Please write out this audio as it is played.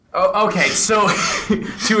Oh, okay, so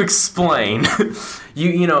to explain,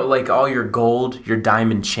 you know, like all your gold, your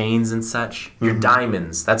diamond chains and such, your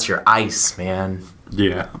diamonds, that's your ice, man.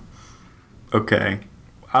 Yeah. Okay.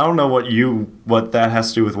 I don't know what that has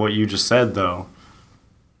to do with what you just said, though.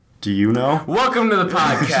 Do you know? Welcome to the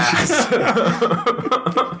podcast.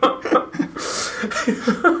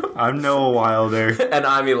 I'm Noah Wilder. And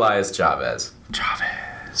I'm Elias Chavez. Chavez.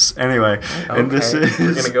 Anyway, and this is...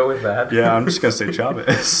 We're going to go with that. Yeah, I'm just going to say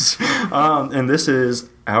Chavez. And this is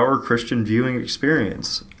our Christian viewing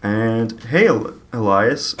experience. And hey,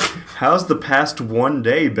 Elias, how's the past one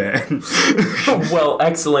day been? Well,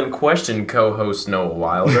 excellent question, co-host Noah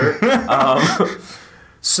Wilder.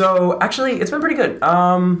 So, actually, it's been pretty good.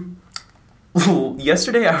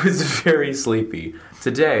 Yesterday, I was very sleepy.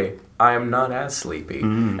 Today, I am not as sleepy.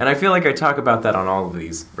 And I feel like I talk about that on all of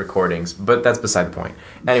these recordings, but that's beside the point.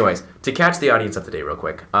 Anyways, to catch the audience up to date real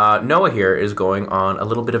quick, Noah here is going on a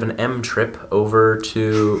little bit of an M trip over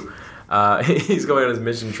to... he's going on his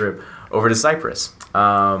mission trip over to Cyprus.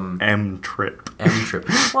 M trip. M trip.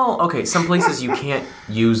 Well, okay, some places you can't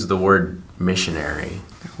use the word missionary.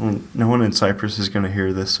 Well, no one in Cyprus is going to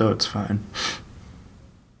hear this, so it's fine.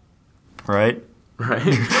 Right?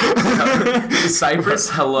 Right?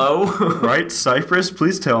 Cyprus, hello? Right, Cyprus?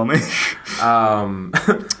 Please tell me.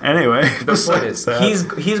 Anyway, The point is,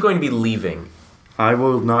 he's going to be leaving. I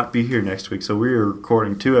will not be here next week, so we are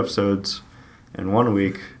recording 2 episodes in 1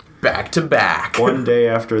 week. Back to back. One day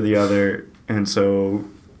after the other. And so,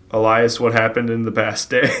 Elias, what happened in the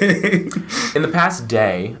past day? In the past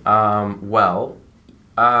day,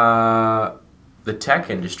 the tech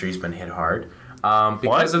industry's been hit hard.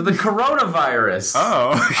 Because of the coronavirus.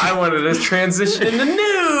 Oh. I wanted to transition into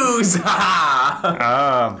news.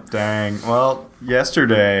 Oh, dang. Well,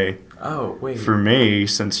 yesterday, Oh, wait. for me,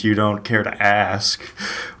 since you don't care to ask,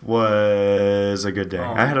 was a good day.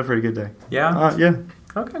 Oh. I had a pretty good day. Yeah? Yeah.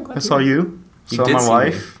 Okay, I'm glad I saw you. Saw my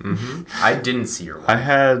wife. I didn't see your wife. I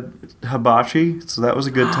had hibachi, so that was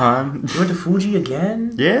a good time. You went to Fuji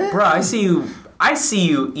again? Yeah. Bruh, I see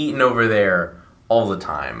you eating over there all the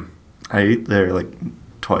time. I eat there like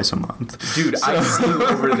twice a month. Dude, I see you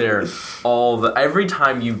over there every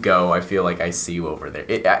time you go, I feel like I see you over there.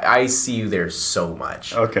 I see you there so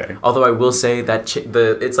much. Okay. Although I will say that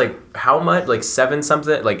it's like how much? Like 7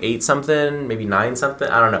 something, like 8 something, maybe 9 something.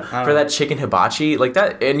 I don't know. For that chicken hibachi, like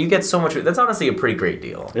that, and you get so much. That's honestly a pretty great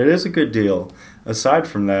deal. It is a good deal. Aside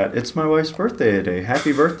from that, it's my wife's birthday today.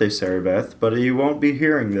 Happy birthday, Sarah Beth. But you won't be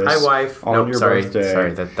hearing this. Hi, wife. On your birthday.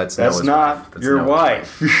 Sorry, that's That's Noah's not wife. That's your Noah's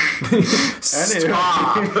wife.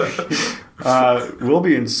 Stop. We'll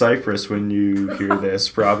be in Cyprus when you hear this,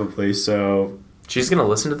 probably. So She's gonna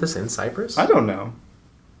listen to this in Cyprus? I don't know.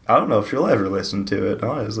 I don't know if she'll ever listen to it,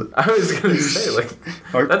 honestly. I was gonna say, like,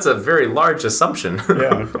 that's a very large assumption.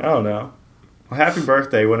 Yeah, I don't know. Well, happy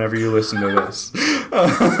birthday whenever you listen to this.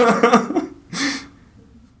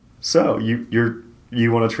 So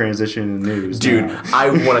you want to transition into news, Dude, now. I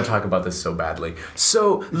want to talk about this so badly.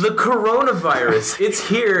 So, the coronavirus, it's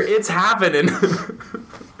here, it's happening.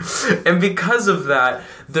 And because of that,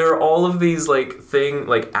 there are all of these, like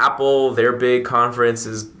Apple, their big conference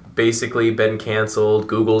has basically been canceled.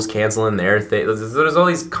 Google's canceling their thing. There's all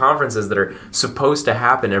these conferences that are supposed to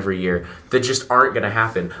happen every year that just aren't going to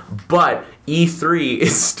happen. But E3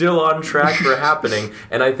 is still on track for happening,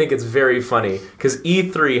 and I think it's very funny because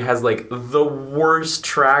E3 has like the worst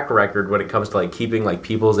track record when it comes to like keeping like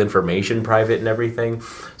people's information private and everything.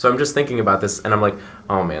 So I'm just thinking about this, and I'm like,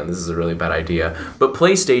 oh man, this is a really bad idea. But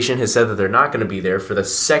PlayStation has said that they're not going to be there for the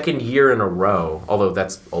 2nd year in a row, although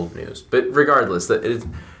that's old news. But regardless,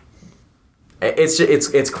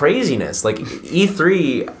 it's craziness. Like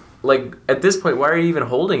E3, like at this point, why are you even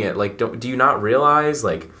holding it? Like, do you not realize,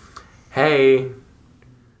 like, hey,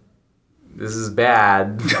 this is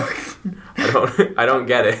bad. I don't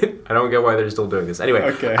get it. I don't get why they're still doing this. Anyway,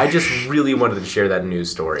 Okay. I just really wanted to share that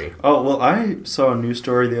news story. Oh, well, I saw a news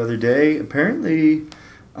story the other day. Apparently,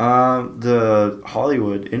 the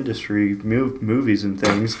Hollywood industry, movies and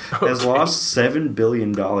things, has lost $7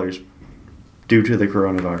 billion due to the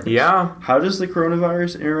coronavirus. Yeah. How does the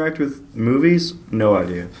coronavirus interact with movies? No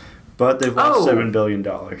idea. But they've lost $7 billion.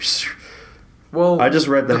 Well, I just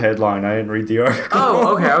read the headline. I didn't read the article.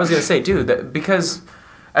 Oh, okay. I was gonna say, dude, because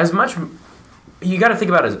as much you got to think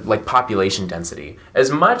about it as like population density.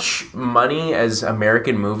 As much money as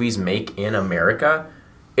American movies make in America,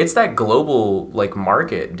 it's that global like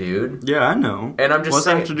market, dude. Yeah, I know. And I'm just What's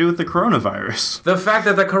saying, that have to do with the coronavirus? the fact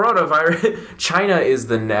that the coronavirus, China is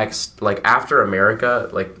the next, like after America,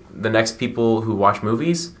 like the next people who watch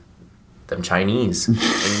movies. them Chinese.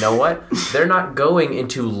 And you know what? They're not going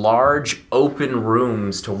into large open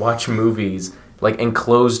rooms to watch movies, like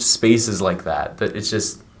enclosed spaces like that.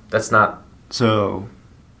 That's not... So,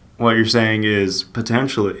 what you're saying is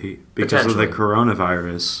potentially, because of the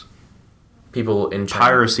coronavirus, people in China...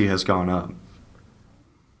 piracy has gone up.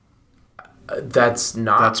 That's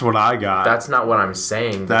what I got. That's not what I'm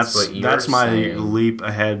saying. That's what you're That's my saying. leap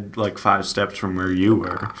ahead, like 5 steps from where you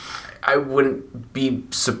were. I wouldn't be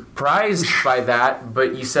surprised by that,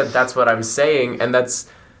 but you said that's what I'm saying, and that's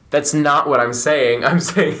not what I'm saying. I'm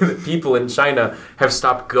saying that people in China have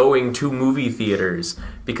stopped going to movie theaters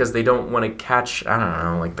because they don't want to catch, I don't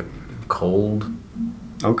know, like the cold.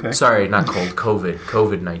 Okay. Sorry, not cold,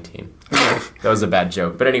 COVID-19. That was a bad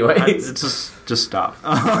joke. But anyway. Just stop.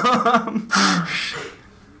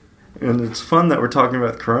 And it's fun that we're talking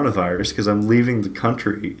about coronavirus because I'm leaving the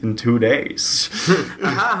country in 2 days. Yay!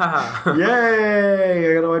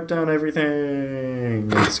 I gotta wipe down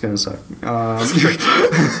everything. It's gonna suck.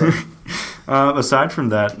 Aside from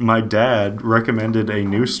that, my dad recommended a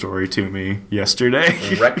news story to me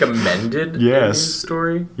yesterday. Recommended Yes. a news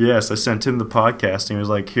story? Yes, I sent him the podcast and he was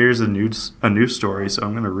like, here's a news story, so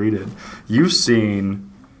I'm going to read it. You've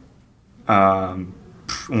seen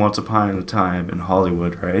Once Upon a Time in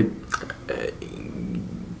Hollywood, right?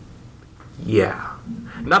 Yeah.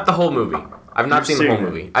 Not the whole movie. I've not seen the whole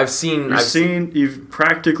movie. You've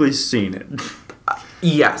practically seen it.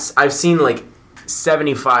 Yes, I've seen like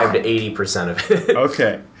 75 to 80% of it.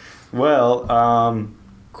 Okay. Well,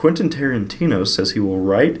 Quentin Tarantino says he will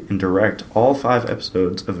write and direct all 5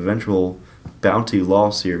 episodes of eventual Bounty Law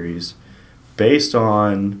series based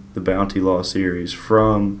on the Bounty Law series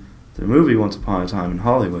from the movie Once Upon a Time in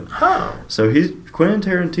Hollywood. Oh. So Quentin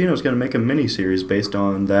Tarantino is going to make a mini-series based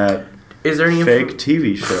on that Is there any fake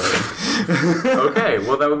TV show. Okay,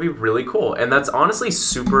 well that would be really cool. And that's honestly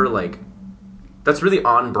super that's really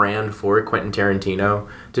on brand for Quentin Tarantino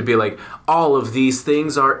to be like, all of these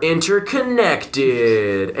things are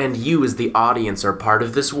interconnected, and you as the audience are part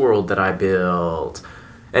of this world that I built.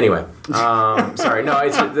 Anyway, sorry, no,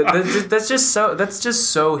 that's just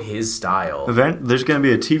so his style. There's going to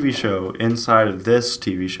be a TV show inside of this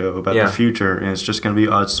TV show about the future, and it's just going to be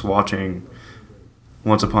us watching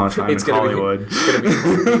Once Upon a Time in Hollywood. It's going to be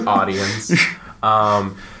the audience.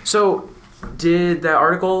 So, did that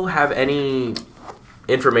article have any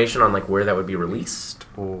information on where that would be released?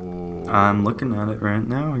 I'm looking at it right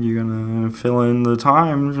now. You're gonna fill in the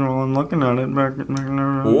times while I'm looking at it.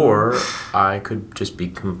 Or I could just be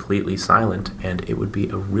completely silent, and it would be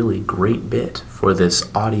a really great bit for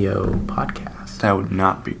this audio podcast. That would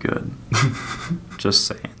not be good. Just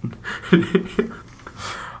saying.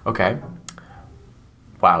 Okay.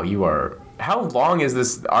 Wow, you are... How long is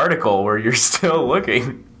this article where you're still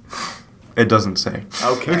looking? It doesn't say.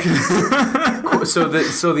 Okay. Cool. So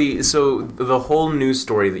the whole news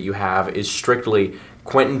story that you have is strictly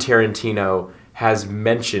Quentin Tarantino has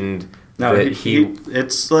mentioned that he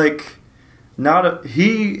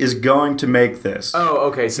is going to make this. Oh,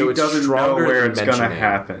 okay. So he it's doesn't know stronger where than it's going to mentioning.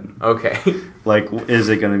 happen. Okay. Is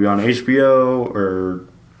it going to be on HBO or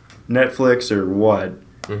Netflix or what?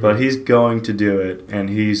 Mm-hmm. But he's going to do it, and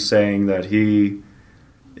he's saying that he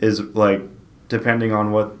is depending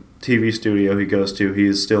on what TV studio he goes to, he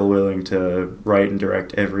is still willing to write and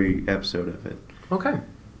direct every episode of it. Okay.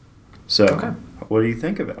 So, what do you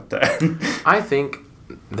think about that? I think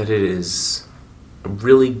that it is a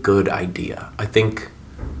really good idea. I think,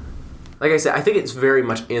 like I said, I think it's very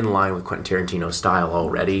much in line with Quentin Tarantino's style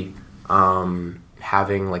already.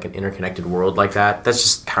 Having an interconnected world like that, that's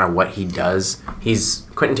just kind of what he does.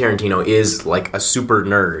 Quentin Tarantino is a super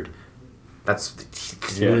nerd. That's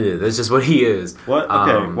just what he is. What?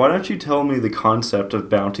 Okay, why don't you tell me the concept of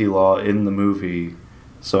bounty law in the movie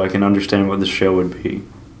so I can understand what the show would be?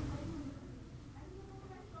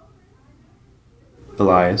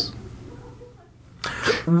 Elias?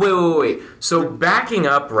 Wait. So backing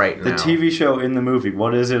up right now. The TV show in the movie,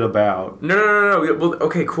 what is it about? No. Well,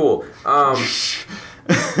 okay, cool. My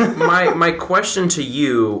question to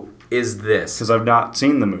you is this. Because I've not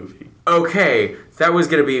seen the movie. Okay, that was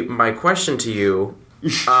going to be my question to you.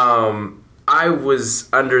 I was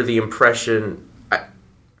under the impression...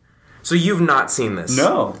 So you've not seen this?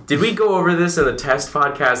 No. Did we go over this in the test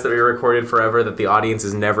podcast that we recorded forever that the audience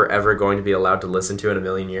is never, ever going to be allowed to listen to in a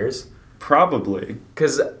million years? Probably.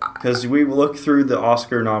 Because we looked through the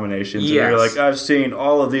Oscar nominations and you're like, I've seen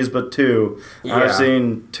all of these but 2. Yeah. I've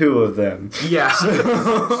seen 2 of them. Yeah.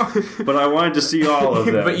 But I wanted to see all of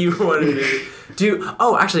them. But you wanted to...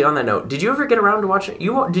 actually, on that note, did you ever get around to watching...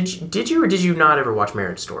 Did you or did you not ever watch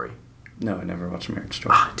Marriage Story? No, I never watched Marriage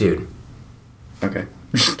Story. Dude. Okay.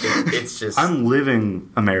 It's just... I'm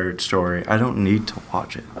living a Marriage Story. I don't need to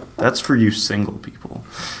watch it. That's for you single people.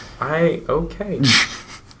 Okay.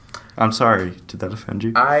 I'm sorry. Did that offend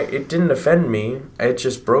you? It didn't offend me. It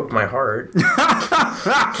just broke my heart.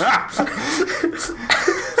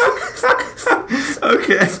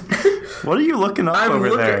 Okay. What are you looking up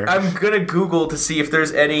there? I'm gonna Google to see if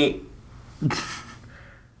there's any...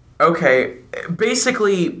 Okay,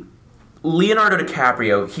 basically, Leonardo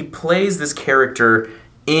DiCaprio, he plays this character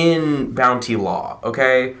in Bounty Law,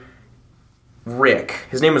 okay? Rick.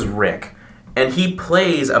 His name is Rick. And he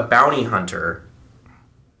plays a bounty hunter.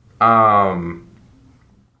 So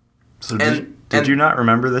did you not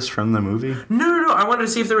remember this from the movie? No. I wanted to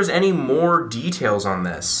see if there was any more details on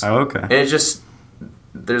this. Oh, okay. And it just...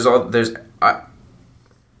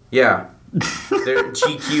 Yeah.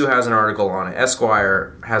 GQ has an article on it.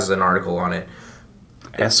 Esquire has an article on it.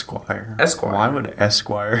 Esquire. Why would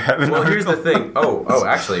Esquire have an article? Well, here's the thing. Oh,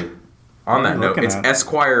 actually, on that note, it's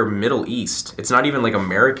Esquire Middle East. It's not even like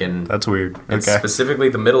American. That's weird. It's specifically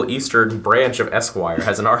the Middle Eastern branch of Esquire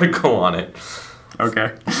has an article on it.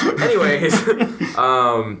 Okay. Anyways,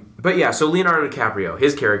 but yeah, so Leonardo DiCaprio,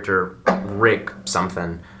 his character, Rick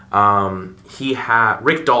something,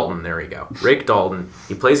 Rick Dalton, there we go. Rick Dalton,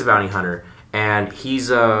 he plays a bounty hunter, and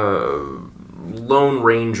he's a Lone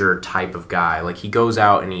Ranger type of guy. Like, he goes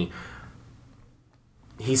out and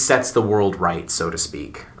he sets the world right, so to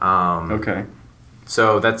speak. Okay.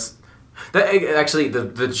 So actually,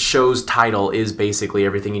 the show's title is basically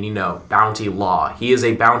everything you need to know. Bounty Law. He is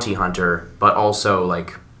a bounty hunter, but also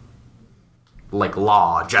like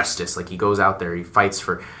law, justice. Like, he goes out there, he fights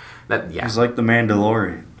for that. Yeah. He's like the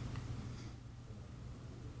Mandalorian.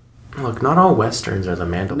 Look, not all westerns are the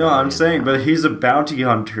Mandalorian. No, I'm saying, but he's a bounty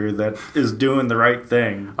hunter that is doing the right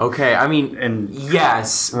thing. Okay, I mean, and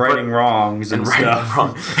yes, righting wrongs and stuff,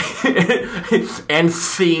 and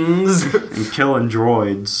things, and killing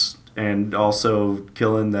droids, and also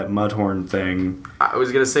killing that Mudhorn thing. I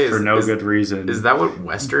was gonna say for no good reason. Is that what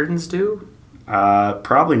westerns do?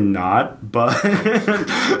 Probably not, but my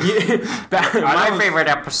favorite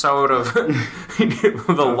episode of The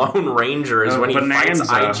Lone Ranger is when he fights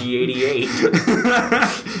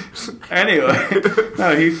IG-88. Anyway,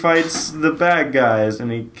 no, he fights the bad guys and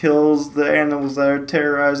he kills the animals that are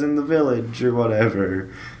terrorizing the village or whatever.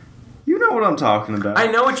 You know what I'm talking about. I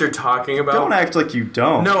know what you're talking about. Don't act like you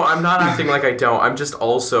don't. No, I'm not acting like I don't. I'm just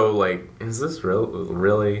also like, is this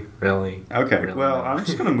really? Okay, really well, I'm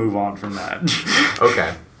just going to move on from that.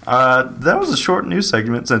 Okay. That was a short news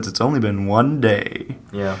segment since it's only been one day.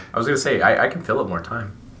 Yeah. I was going to say, I can fill up more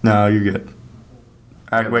time. No, you're good.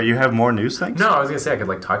 Wait, you have more news things? No, I was going to say I could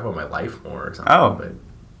like talk about my life more or something. Oh. But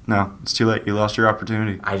no, it's too late. You lost your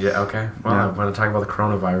opportunity. I did. Okay. Well, yeah. I want to talk about the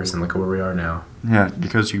coronavirus and look at where we are now. Yeah,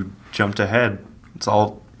 because you jumped ahead. It's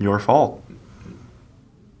all your fault.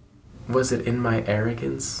 Was it in my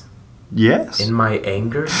arrogance? Yes. In my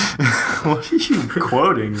anger? What are you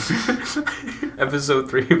quoting? Episode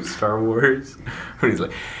 3 of Star Wars. When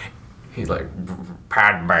he's like,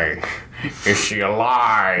 Padme, is she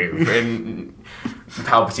alive? And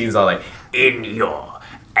Palpatine's all like, in your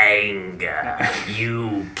anger,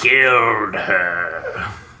 you killed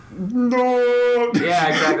her. No. Yeah,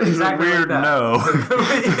 exactly. Exactly. Weird like no.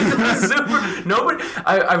 Nobody.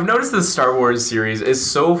 I've noticed the Star Wars series is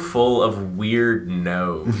so full of weird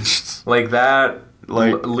no's. Like that.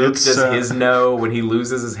 Like Luke does his no when he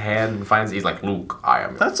loses his hand and finds he's like, Luke, I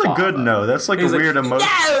am. That's a good no. That's like he's a weird emotion.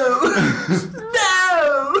 No.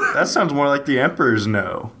 That sounds more like the Emperor's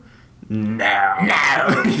no. No.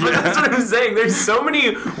 But that's what I'm saying. There's so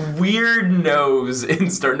many weird no's in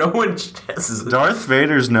Star. No one says. Darth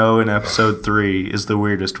Vader's no in Episode 3 is the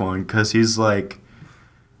weirdest one because he's like,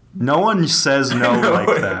 no one says no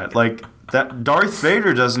like that. Like that. Darth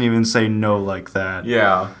Vader doesn't even say no like that.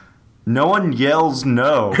 Yeah. No one yells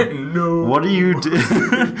no. No. What do you do?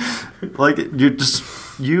 Like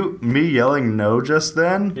me yelling no just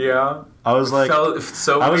then. Yeah. I was like, felt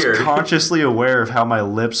so I was weird. consciously aware of how my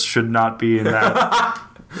lips should not be in that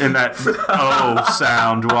oh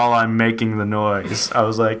sound while I'm making the noise. I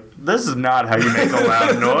was like, this is not how you make a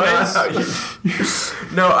loud noise.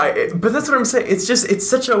 But that's what I'm saying. It's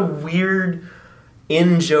such a weird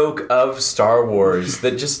in-joke of Star Wars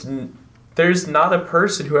that just there's not a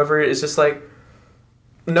person who ever is just like,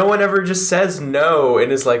 no one ever just says no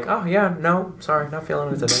and is like, oh yeah, no, sorry, not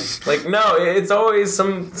feeling it today. Like, no, it's always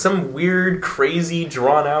some weird, crazy,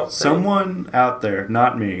 drawn out thing. Someone out there,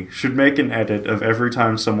 not me, should make an edit of every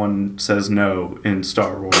time someone says no in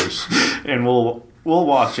Star Wars, and we'll We'll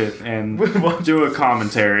watch it and do a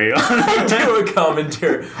commentary. Do a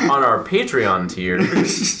commentary on our Patreon tier.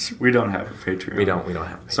 We don't have a Patreon. We don't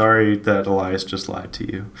have a Patreon. Sorry that Elias just lied to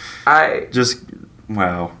you.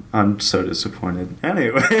 Wow, I'm so disappointed.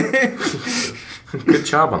 Anyway. Good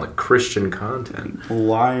job on the Christian content.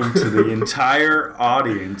 Lying to the entire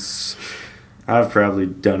audience. I've probably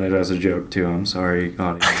done it as a joke too. I'm sorry,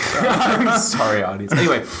 audience. I'm sorry, audience.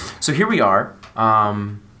 Anyway, so here we are.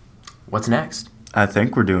 What's next? I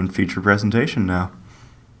think we're doing feature presentation now.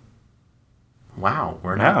 Wow,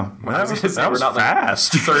 we're not. Yeah, that was not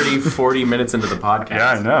fast. Like 30, 40 minutes into the podcast. Yeah,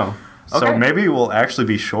 I know. Okay. So maybe we'll actually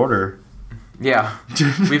be shorter. Yeah,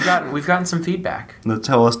 we've gotten some feedback That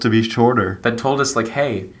tell us to be shorter. that told us like,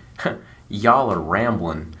 hey, y'all are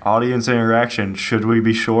rambling. Audience interaction. Should we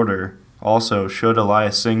be shorter? Also, should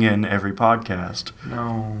Elias sing in every podcast?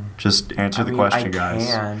 No. Just answer the question, guys.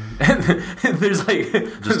 Can. There's like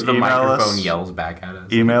Just the email microphone us. yells back at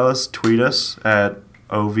us. Email us, tweet us at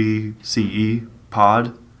OVCE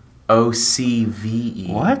pod. OCVE.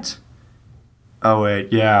 What? Oh,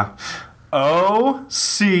 wait, yeah. OCVE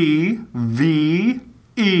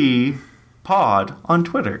pod on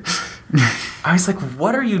Twitter. I was like,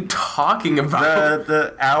 what are you talking about?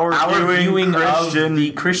 Our viewing Christian. of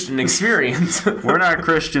the Christian experience. We're not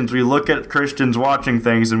Christians. We look at Christians watching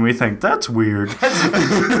things and we think, that's weird.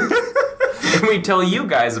 And we tell you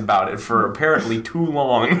guys about it for apparently too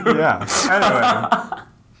long. Yeah. Anyway.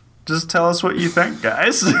 Just tell us what you think,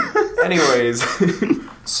 guys. Anyways,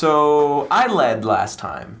 so I led last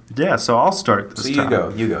time. Yeah, so I'll start this So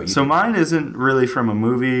time. you go. So mine isn't really from a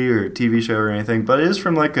movie or a TV show or anything, but it is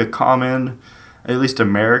from like a common, at least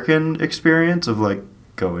American experience of like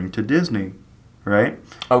going to Disney, right?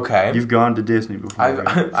 Okay. You've gone to Disney before,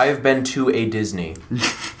 right? I've been to a Disney.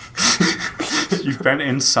 You've been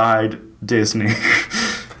inside Disney.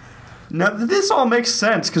 Now, this all makes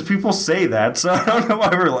sense because people say that, so I don't know why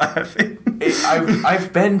we're laughing.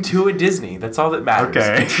 I've been to a Disney. That's all that matters.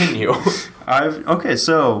 Okay. Continue.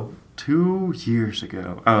 So 2 years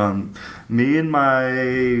ago, me and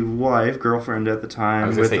my wife, girlfriend at the time, I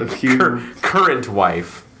was with gonna a say few current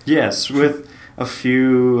wife. yes, with a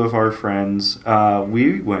few of our friends,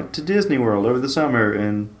 we went to Disney World over the summer,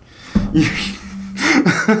 and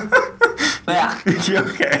Yeah.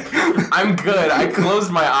 okay. I'm good. I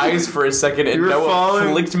closed my eyes for a second and Noah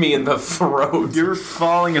flicked me in the throat. You were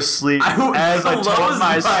falling asleep as I told closed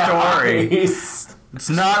my story. eyes. It's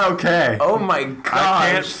not okay. Oh my god!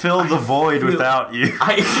 I can't fill the void without you.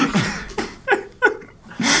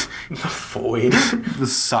 The void. The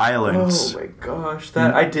silence. Oh my gosh!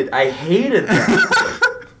 I hated that.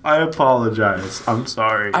 I apologize. I'm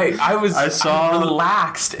sorry. I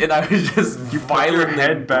relaxed and I was just You put your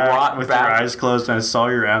head back with your eyes closed, and I saw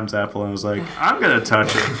your Adam's apple, and I was like, I'm gonna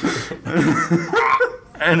touch it.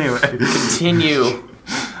 Anyway, continue.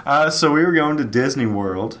 So we were going to Disney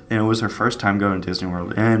World, and it was her first time going to Disney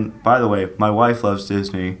World. And by the way, my wife loves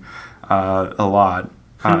Disney a lot.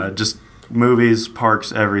 Just movies,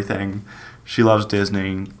 parks, everything. She loves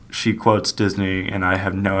Disney. She quotes Disney, and I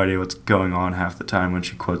have no idea what's going on half the time when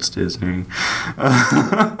she quotes Disney.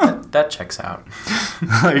 That checks out.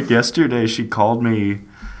 Like yesterday, she called me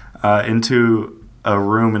into a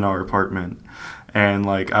room in our apartment, and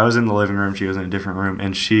like I was in the living room, she was in a different room,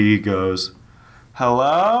 and she goes,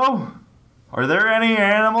 "Hello? Are there any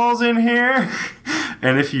animals in here?"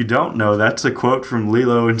 And if you don't know, that's a quote from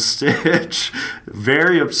Lilo and Stitch.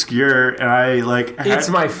 Very obscure, and I like... It's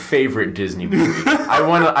my favorite Disney movie. I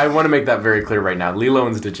want to make that very clear right now. Lilo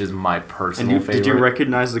and Stitch is my personal favorite. Did you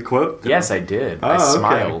recognize the quote? Yes, I did. Oh, I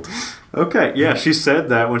smiled. Okay, yeah, she said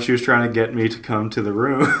that when she was trying to get me to come to the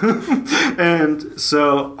room. And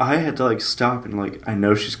so I had to like stop and like, I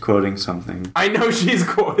know she's quoting something. I know she's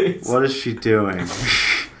quoting. What is she doing?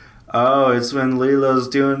 Oh, it's when Lilo's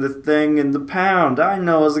doing the thing in the pound. I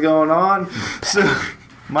know what's going on. So,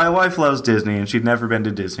 my wife loves Disney, and she'd never been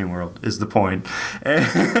to Disney World, is the point.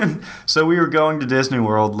 And so we were going to Disney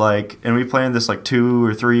World, like, and we planned this like 2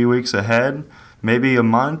 or 3 weeks ahead, maybe a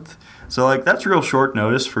month. So, like, that's real short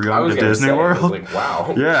notice for going to Disney World. I was like,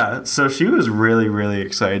 wow. Yeah, so she was really, really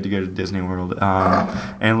excited to go to Disney World.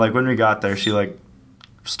 And, like, when we got there, she, like,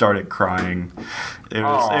 started crying. It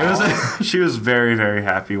was she was very, very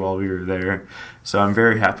happy while we were there. So I'm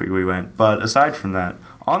very happy we went. But aside from that,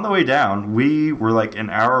 on the way down, we were like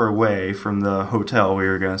an hour away from the hotel we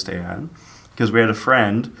were going to stay at because we had a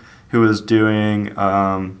friend who was doing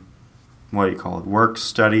what do you call it? Work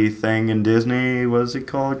study thing in Disney. What is it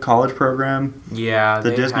called? College program? Yeah,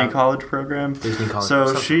 the Disney college program. Disney college.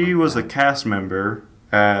 So she was a cast member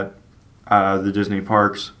at the Disney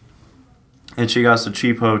parks. And she got us a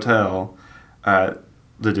cheap hotel, at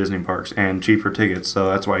the Disney parks and cheaper tickets, so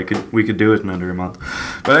that's why we could do it in under a month.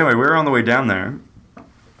 But anyway, we were on the way down there,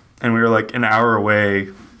 and we were like an hour away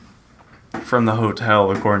from the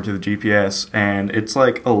hotel according to the GPS, and it's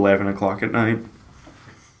like 11 o'clock at night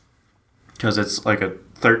because it's like a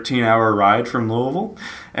 13-hour ride from Louisville,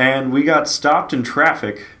 and we got stopped in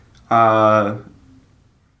traffic 1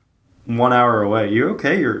 hour away. You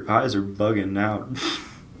okay? Your eyes are bugging out.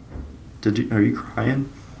 Are you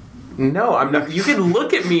crying? No, I'm not. You can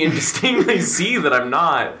look at me and distinctly see that I'm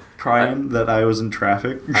not. Crying that I was in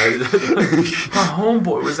traffic? My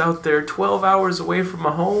homeboy was out there 12 hours away from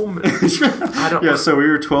my home. So we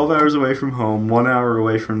were 12 hours away from home, 1 hour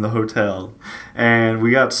away from the hotel, and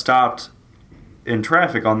we got stopped in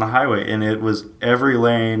traffic on the highway, and every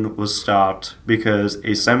lane was stopped because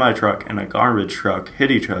a semi-truck and a garbage truck hit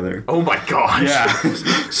each other. Oh my gosh. Yeah.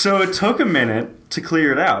 So it took a minute to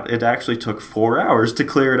clear it out. It actually took 4 hours to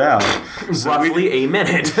clear it out. So roughly a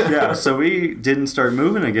minute. Yeah, so we didn't start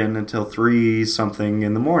moving again until 3-something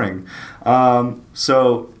in the morning.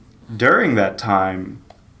 So during that time,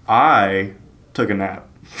 I took a nap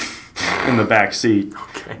in the back seat.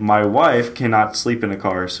 Okay. My wife cannot sleep in a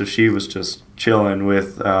car, so she was just chilling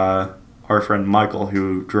with our friend Michael,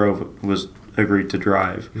 who agreed to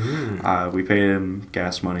drive. We paid him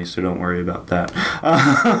gas money, so don't worry about that.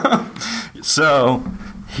 So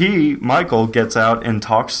Michael gets out and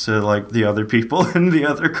talks to like the other people in the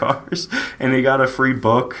other cars, and he got a free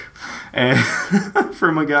book and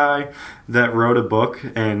from a guy that wrote a book,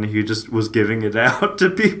 and he just was giving it out to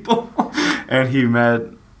people, and he met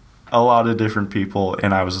a lot of different people,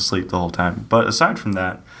 and I was asleep the whole time. But aside from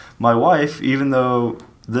that, my wife, even though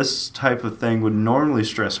this type of thing would normally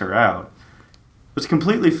stress her out, was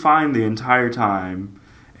completely fine the entire time,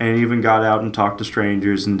 and even got out and talked to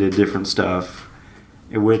strangers and did different stuff,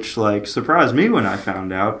 which like surprised me when I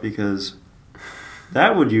found out, because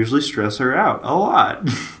that would usually stress her out a lot.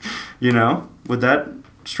 You know, would that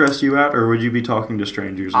stress you out, or would you be talking to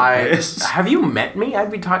strangers like this? Have you met me?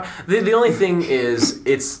 I'd be talking. The only thing is,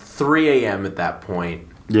 it's 3 a.m. at that point.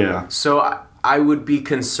 Yeah. So I would be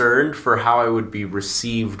concerned for how I would be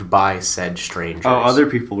received by said strangers. Oh, other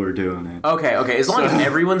people were doing it. Okay. As long as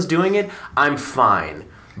everyone's doing it, I'm fine.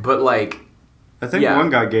 But like, I think one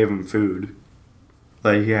guy gave him food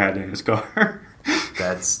that he had in his car.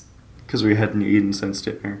 That's because we hadn't eaten since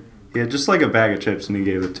dinner. He had just like a bag of chips, and he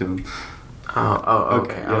gave it to him. Oh,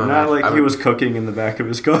 okay. Yeah, not like he was cooking in the back of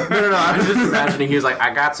his car. No. I was just imagining he was like,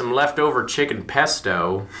 I got some leftover chicken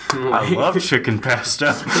pesto. I love chicken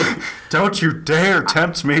pesto. Don't you dare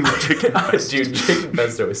tempt me with chicken pesto. Dude, chicken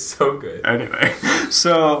pesto is so good. Anyway,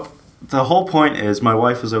 so the whole point is my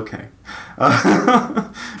wife was okay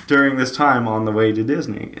during this time on the way to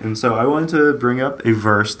Disney. And so I wanted to bring up a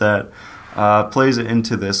verse that plays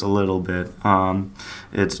into this a little bit.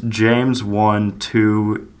 It's James 1,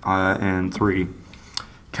 2, and 3.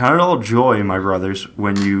 Count it all joy, my brothers,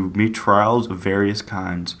 when you meet trials of various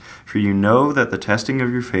kinds, for you know that the testing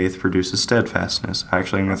of your faith produces steadfastness.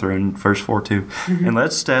 Actually, I'm going to throw in verse 4 too. And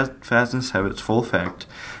let steadfastness have its full effect,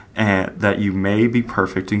 and that you may be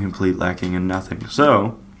perfect and complete, lacking in nothing.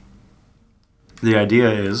 So, the idea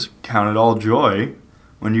is count it all joy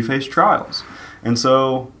when you face trials. And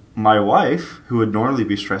so my wife, who would normally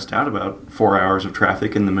be stressed out about 4 hours of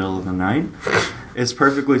traffic in the middle of the night, is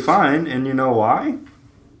perfectly fine. And you know why?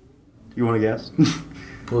 You want to guess?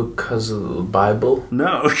 Because of the Bible?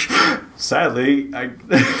 No. Sadly,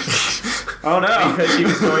 oh no. Because she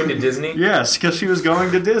was going to Disney? Yes, because she was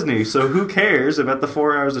going to Disney. So who cares about the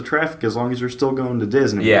 4 hours of traffic as long as you're still going to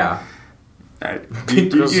Disney? Yeah.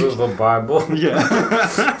 Because of the Bible? Yeah.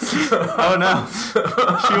 Oh no.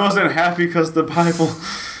 She wasn't happy because the Bible...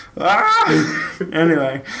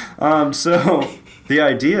 Anyway, so the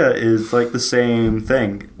idea is like the same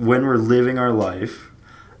thing. When we're living our life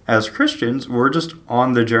as Christians, we're just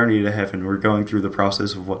on the journey to heaven. We're going through the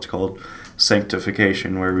process of what's called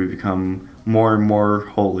sanctification, where we become more and more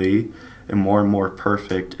holy and more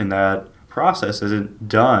perfect, and that process isn't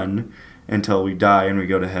done until we die and we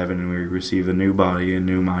go to heaven and we receive a new body, a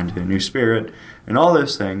new mind, a new spirit, and all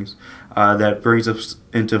those things that brings us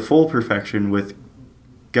into full perfection with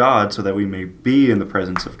God, so that we may be in the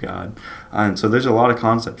presence of God. And so there's a lot of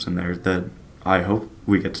concepts in there that I hope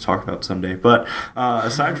we get to talk about someday. But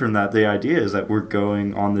aside from that, the idea is that we're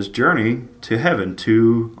going on this journey to heaven,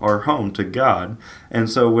 to our home, to God. And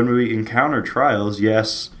so when we encounter trials,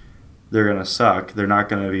 yes, they're going to suck. They're not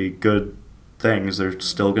going to be good things. They're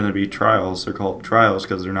still going to be trials. They're called trials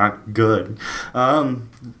because they're not good.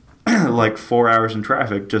 Like 4 hours in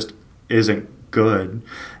traffic just isn't good.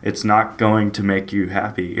 It's not going to make you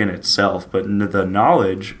happy in itself, but the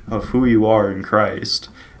knowledge of who you are in Christ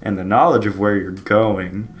and the knowledge of where you're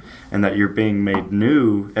going and that you're being made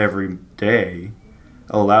new every day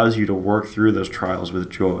allows you to work through those trials with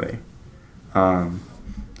joy.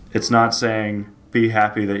 It's not saying be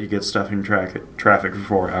happy that you get stuck in traffic for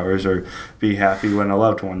 4 hours, or be happy when a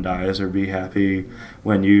loved one dies, or be happy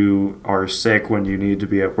when you are sick, when you need to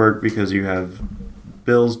be at work because you have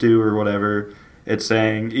bills due or whatever. It's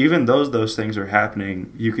saying even though those things are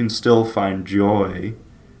happening, you can still find joy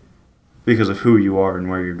because of who you are and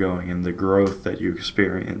where you're going and the growth that you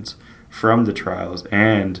experience from the trials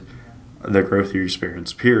and the growth you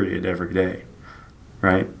experience, period, every day.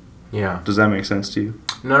 Right? Yeah. Does that make sense to you?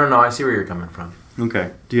 No, I see where you're coming from.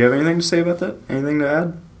 Okay. Do you have anything to say about that? Anything to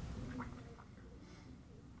add?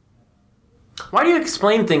 Why do you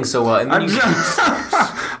explain things so well? And then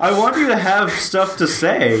I want you to have stuff to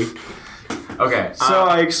say. Okay. So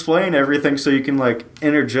I explain everything so you can, like,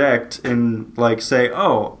 interject and, like, say,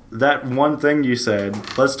 oh, that one thing you said,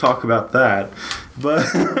 let's talk about that.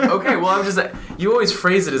 But okay, well, I'm just... You always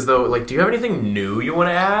phrase it as though, like, do you have anything new you want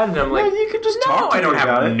to add? And I'm like, you could just no, talk to I don't me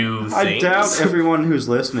about have it. new things. I doubt everyone who's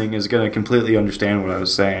listening is going to completely understand what I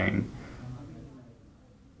was saying.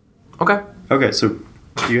 Okay. Okay, so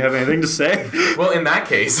do you have anything to say? Well, in that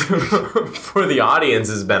case, for the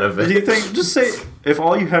audience's benefit... Do you think... Just say... If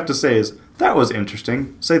all you have to say is, that was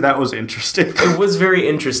interesting, say that was interesting. It was very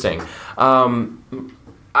interesting.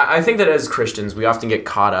 I think that as Christians, we often get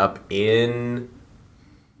caught up in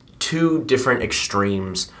two different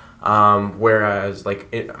extremes. Whereas,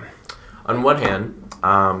 like, on one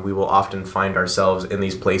hand, we will often find ourselves in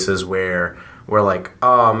these places where we're like,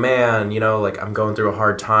 oh man, you know, like I'm going through a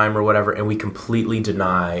hard time or whatever, and we completely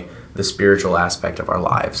deny the spiritual aspect of our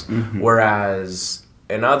lives. Mm-hmm. Whereas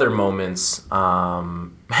in other moments,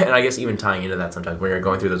 and I guess even tying into that sometimes, when you're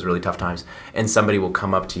going through those really tough times, and somebody will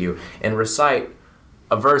come up to you and recite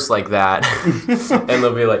a verse like that, and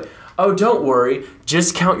they'll be like, oh, don't worry,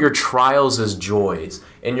 just count your trials as joys.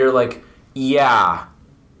 And you're like, yeah,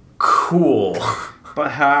 cool.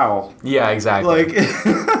 But how? Yeah, exactly.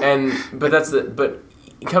 Like, but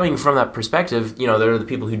coming from that perspective, you know, there are the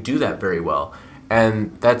people who do that very well,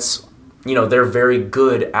 and that's, you know, they're very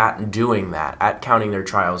good at doing that, at counting their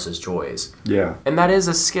trials as joys. Yeah. And that is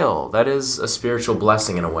a skill. That is a spiritual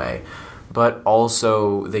blessing in a way. But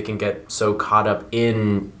also they can get so caught up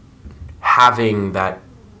in having that,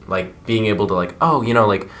 like, being able to, like, oh, you know,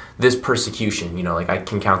 like, this persecution, you know, like, I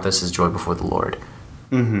can count this as joy before the Lord.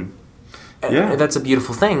 Mm-hmm. Yeah. And that's a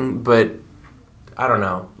beautiful thing, but I don't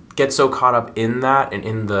know. Get so caught up in that and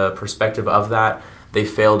in the perspective of that, they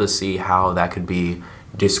fail to see how that could be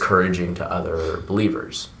discouraging to other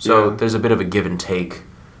believers. So there's a bit of a give and take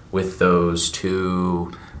with those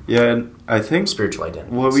two. Yeah, and I think spiritual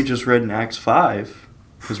identities. What we just read in Acts 5,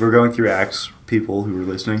 because we're going through Acts, people who are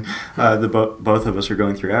listening, both of us are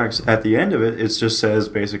going through Acts. At the end of it, it just says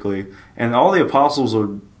basically, and all the apostles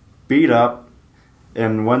were beat up,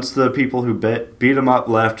 and once the people who beat them up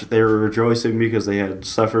left, they were rejoicing because they had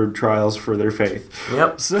suffered trials for their faith.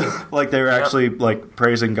 Yep. So, like, they were actually, like,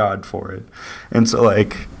 praising God for it. And so,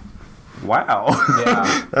 like, wow.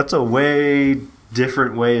 Yeah. That's a way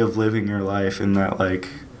different way of living your life in that, like,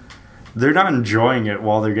 they're not enjoying it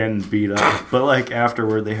while they're getting beat up, but, like,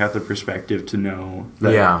 afterward they have the perspective to know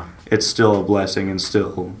that it's still a blessing and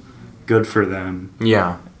still good for them.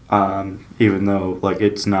 Yeah. Even though, like,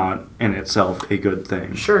 it's not in itself a good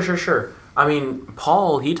thing. Sure. I mean,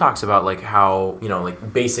 Paul, he talks about, like, how, you know,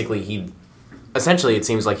 like, basically essentially it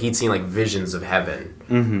seems like he'd seen, like, visions of heaven.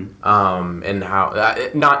 Mm-hmm. And how,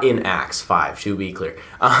 not in Acts 5, to be clear.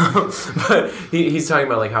 But he's talking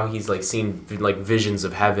about, like, how he's, like, seen, like, visions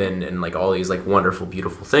of heaven and, like, all these, like, wonderful,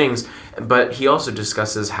 beautiful things. But he also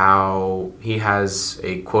discusses how he has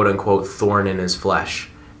a quote-unquote thorn in his flesh.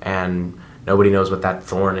 And nobody knows what that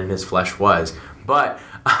thorn in his flesh was. But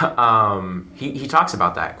he talks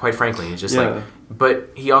about that, quite frankly. It's just like, but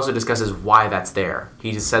he also discusses why that's there.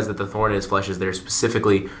 He just says that the thorn in his flesh is there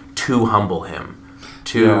specifically to humble him,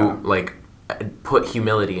 to like put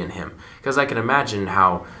humility in him. Because I can imagine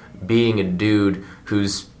how being a dude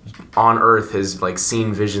who's on earth has, like,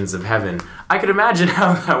 seen visions of heaven, I could imagine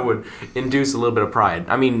how that would induce a little bit of pride.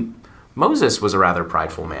 I mean, Moses was a rather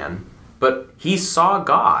prideful man, but he saw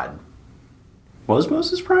God. Was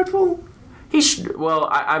Moses prideful?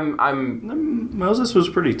 Moses was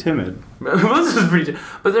pretty timid. Moses was pretty timid.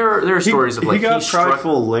 But there are stories of, like, he got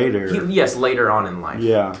prideful later. Yes, later on in life.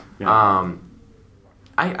 Yeah.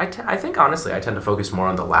 I think, honestly, I tend to focus more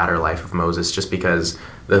on the latter life of Moses, just because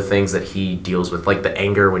the things that he deals with, like the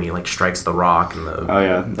anger when he, like, strikes the rock and the... Oh,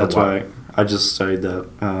 yeah. That's why I just studied that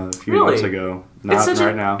a few Really? months ago. Not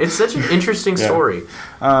right now. It's such an interesting Yeah. story.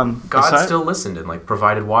 God aside- still listened and like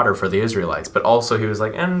provided water for the Israelites, but also he was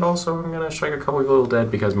like, and also I'm gonna strike a couple people dead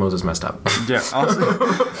because Moses messed up. Yeah.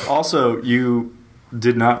 Also, you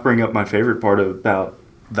did not bring up my favorite part about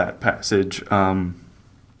that passage.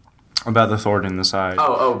 About the thorn in the side.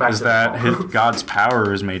 Back is to that the God's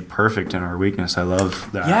power is made perfect in our weakness. I love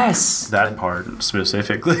that. Yes. That part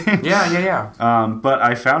specifically. Yeah. But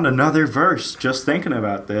I found another verse just thinking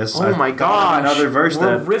about this. Oh my found gosh. Another verse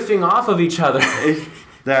We're that riffing off of each other.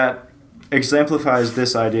 that exemplifies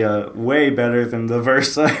this idea way better than the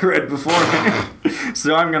verse I read before.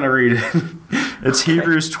 So I'm going to read it. It's Okay.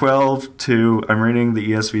 Hebrews 12:2. I'm reading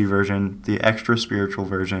the ESV version, the extra spiritual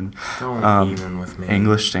version, Don't even with me.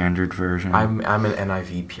 English Standard Version. I'm an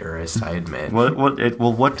NIV purist, I admit.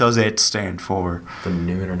 What does it stand for? The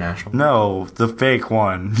New International. No, the fake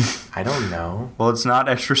one. I don't know. Well, it's not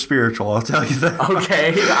extra spiritual, I'll tell you that.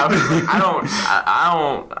 Okay, I don't.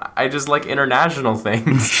 I just like international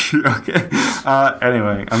things. Okay.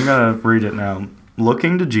 Anyway, I'm going to read it now.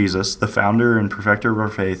 Looking to Jesus, the founder and perfecter of our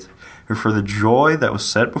faith, who for the joy that was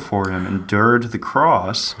set before him endured the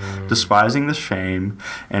cross, despising the shame,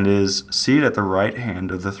 and is seated at the right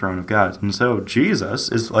hand of the throne of God. And so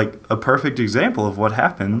Jesus is like a perfect example of what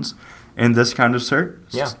happens in this kind of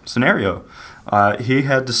scenario. He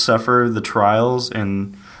had to suffer the trials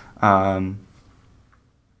and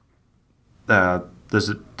the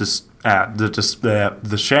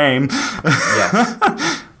shame.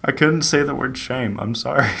 Yes. I couldn't say the word shame. I'm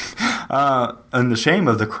sorry. And the shame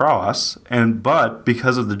of the cross, but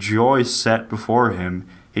because of the joy set before him,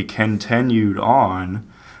 he continued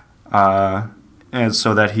on, and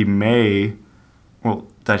so that he would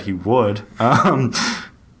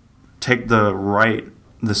take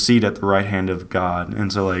the seat at the right hand of God.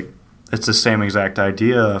 And so, like, it's the same exact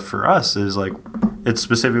idea for us. Is like, it's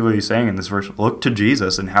specifically saying in this verse, look to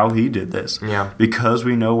Jesus and how he did this. Yeah. Because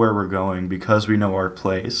we know where we're going, because we know our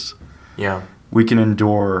place. Yeah. We can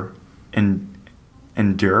endure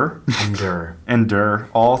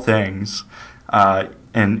all things.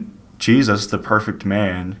 And Jesus, the perfect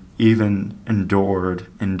man, even endured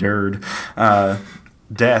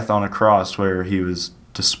death on a cross where he was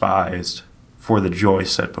despised for the joy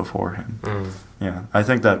set before him. Yeah, I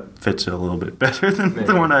think that fits it a little bit better than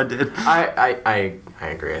the one I did. I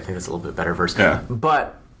agree. I think it's a little bit better verse. Yeah.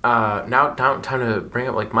 But now time to bring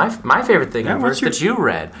up like my favorite thing in the verse that you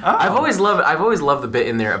read. Oh. I've always loved the bit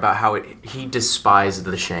in there about how he despised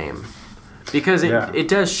the shame. Because it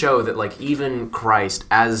does show that like even Christ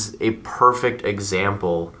as a perfect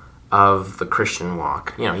example of the Christian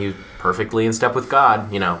walk, he was perfectly in step with God,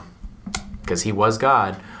 because he was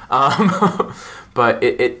God. But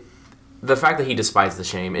the fact that he despised the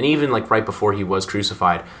shame, and even like right before he was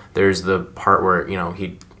crucified, there's the part where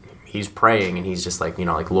he's praying and he's just like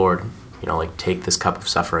like Lord, like take this cup of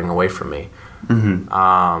suffering away from me.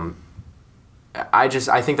 Mm-hmm.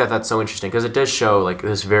 I think that that's so interesting because it does show like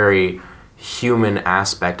this very human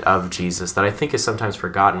aspect of Jesus that I think is sometimes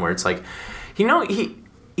forgotten, where it's like, he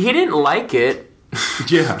didn't like it.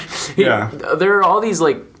 Yeah. There are all these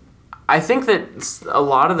like. I think that a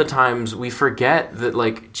lot of the times we forget that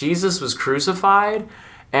like Jesus was crucified,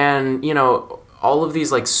 and all of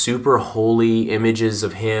these like super holy images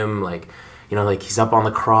of him, like like he's up on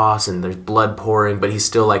the cross and there's blood pouring, but he's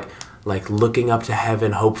still like looking up to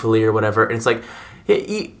heaven, hopefully, or whatever. And it's like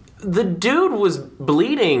the dude was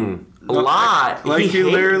bleeding a lot. Like he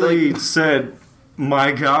literally said,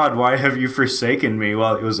 "My God, why have you forsaken me?"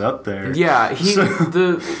 while he was up there. Yeah, he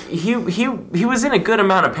was in a good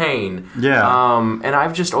amount of pain. Yeah. And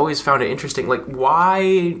I've just always found it interesting. Like,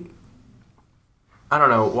 why? I don't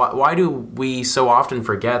know. Why do we so often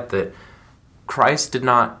forget that Christ did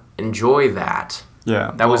not enjoy that?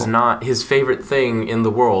 Yeah. That was not his favorite thing in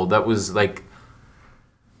the world. That was like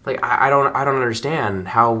I don't understand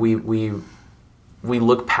how we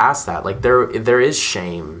look past that. Like there is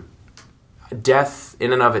shame. Death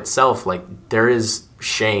in and of itself, like there is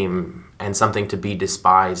shame and something to be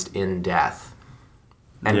despised in death.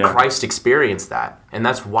 And Christ experienced that. And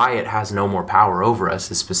that's why it has no more power over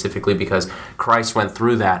us, is specifically because Christ went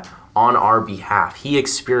through that on our behalf. He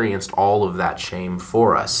experienced all of that shame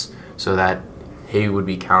for us so that he would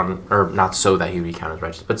be counted, or not so that he would be counted as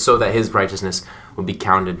righteous, but so that his righteousness would be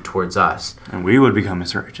counted towards us. And we would become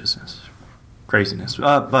his righteousness. Craziness.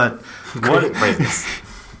 But what... Craziness.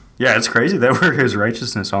 Yeah, it's crazy that we're his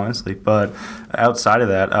righteousness, honestly. But outside of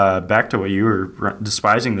that, back to what you were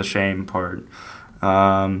despising the shame part.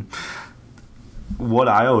 What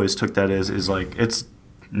I always took that is like, it's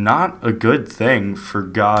not a good thing for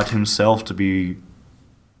God himself to be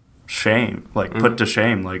shame, like put to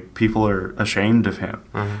shame. Like people are ashamed of him,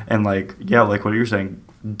 and like like what you're saying,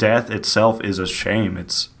 death itself is a shame.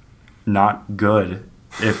 It's not good.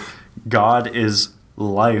 If God is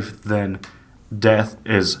life, then death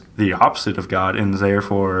is the opposite of God, and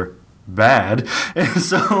therefore bad. And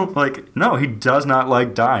so, like, no, he does not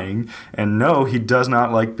like dying, and no, he does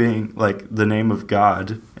not like being like the name of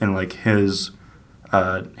God and like his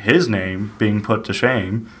name being put to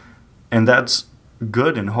shame, and that's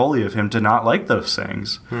good and holy of him to not like those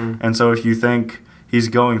things. And so if you think he's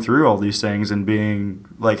going through all these things and being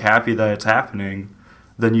like happy that it's happening,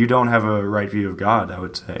 then you don't have a right view of God, I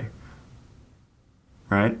would say.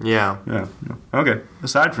 Right? Yeah. Okay.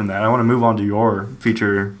 Aside from that, I want to move on to your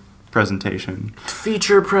feature presentation.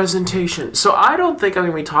 So I don't think I'm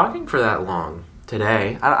going to be talking for that long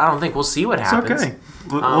today. I don't think. We'll see what happens. It's okay.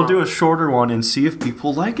 We'll do a shorter one and see if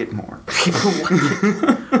people like it more.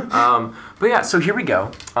 But yeah, so here we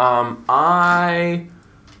go. I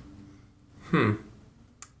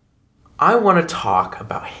want to talk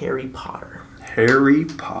about Harry Potter. Harry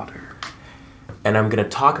Potter. And I'm going to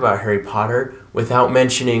talk about Harry Potter without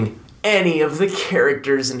mentioning any of the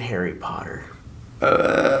characters in Harry Potter.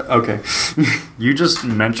 Okay. You just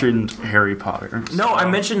mentioned Harry Potter. So. No, I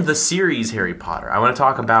mentioned the series Harry Potter. I want to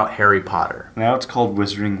talk about Harry Potter. Now it's called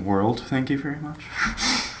Wizarding World. Thank you very much.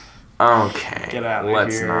 Okay. Get out of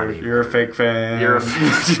here. Not even. You're a fake fan. You're a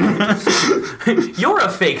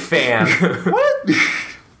fake fan. What?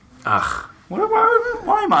 Ugh.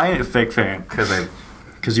 Why am I a fake fan?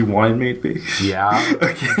 Because you wanted me to be? Yeah.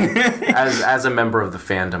 Okay. As a member of the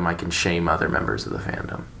fandom, I can shame other members of the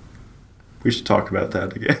fandom. We should talk about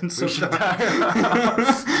that again.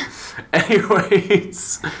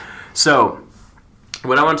 Anyways, so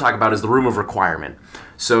what I want to talk about is the Room of Requirement.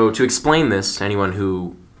 So to explain this to anyone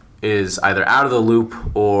who is either out of the loop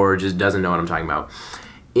or just doesn't know what I'm talking about,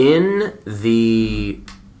 in the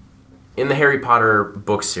Harry Potter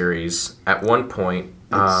book series, at one point,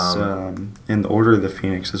 it's in the Order of the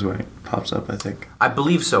Phoenix is when it pops up, I think. I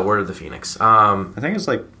believe so. Order of the Phoenix. I think it's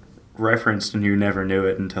like referenced and you never knew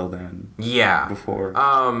it until then. Yeah. Before.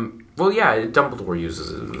 Well, yeah, Dumbledore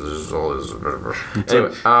uses it. All his.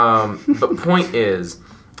 Anyway, but point is,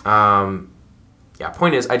 I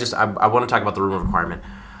want to talk about the Room of Requirement.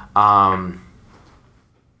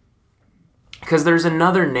 Because there's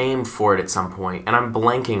another name for it at some point, and I'm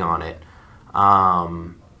blanking on it.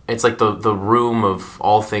 It's like the Room of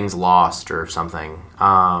All Things Lost or something.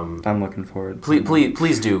 I'm looking for it.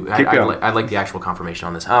 Please do. I'd like the actual confirmation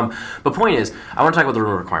on this. But point is, I want to talk about the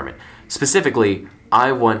Room of Requirement. Specifically,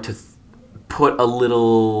 I want to put a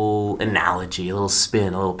little analogy, a little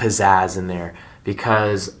spin, a little pizzazz in there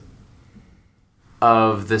because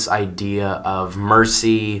of this idea of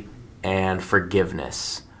mercy and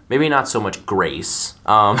forgiveness. Maybe not so much grace,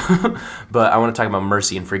 but I want to talk about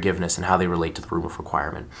mercy and forgiveness and how they relate to the Room of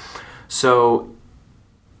Requirement. So,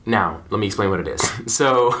 now, let me explain what it is.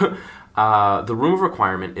 So, the Room of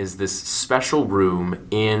Requirement is this special room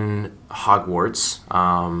in Hogwarts,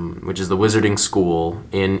 which is the wizarding school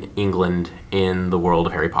in England in the world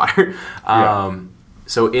of Harry Potter.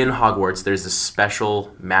 So in Hogwarts, there's this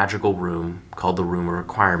special magical room called the Room of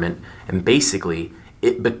Requirement, and basically,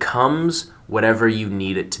 it becomes whatever you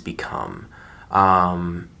need it to become.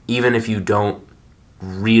 Even if you don't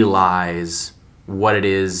realize what it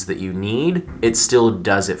is that you need, it still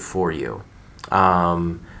does it for you. Now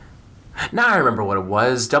I remember what it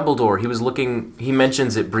was. Dumbledore, he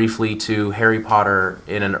mentions it briefly to Harry Potter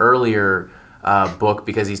in an earlier book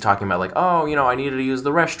because he's talking about like, I needed to use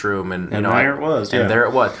the restroom. And there it was. And there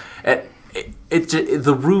it was.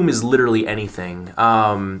 The room is literally anything.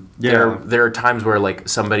 There are times where like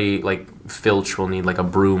somebody like Filch will need like a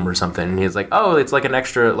broom or something, and he's like, it's like an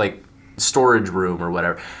extra like storage room or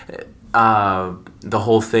whatever. The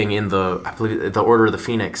whole thing in I believe the Order of the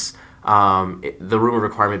Phoenix, the Room of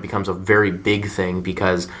Requirement becomes a very big thing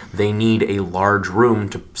because they need a large room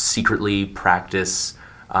to secretly practice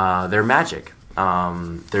their magic,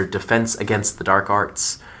 their defense against the dark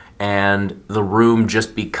arts. And the room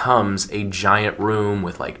just becomes a giant room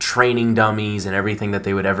with like training dummies and everything that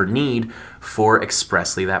they would ever need for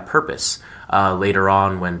expressly that purpose. Later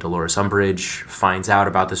on, when Dolores Umbridge finds out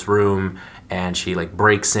about this room and she like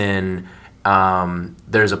breaks in,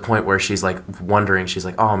 there's a point where she's like wondering, she's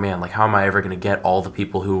like, oh man, like how am I ever going to get all the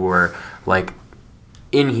people who were like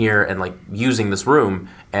in here and like using this room?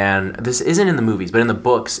 And this isn't in the movies, but in the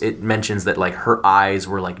books it mentions that like her eyes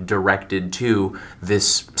were like directed to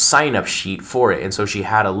this sign-up sheet for it, and so she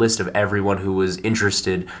had a list of everyone who was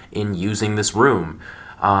interested in using this room.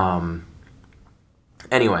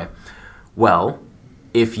 Anyway, well,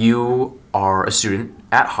 if you are a student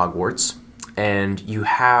at Hogwarts and you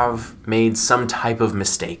have made some type of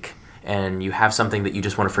mistake and you have something that you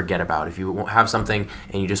just want to forget about. If you have something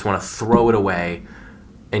and you just want to throw it away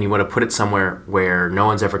and you want to put it somewhere where no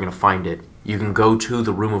one's ever going to find it, you can go to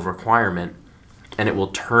the Room of Requirement and it will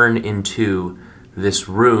turn into this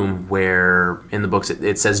room where, in the books,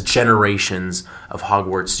 it says generations of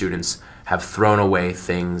Hogwarts students have thrown away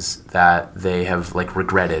things that they have, like,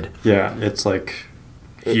 regretted. Yeah, it's, like,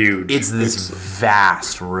 huge. It's this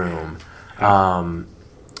vast room.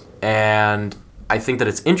 And I think that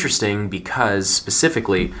it's interesting because,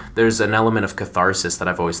 specifically, there's an element of catharsis that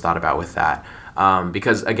I've always thought about with that.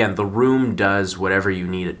 Because, again, the room does whatever you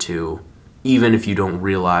need it to, even if you don't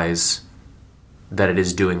realize that it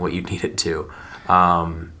is doing what you need it to.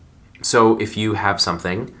 So if you have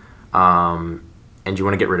something and you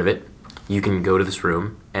want to get rid of it, you can go to this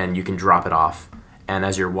room and you can drop it off. And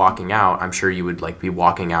as you're walking out, I'm sure you would like be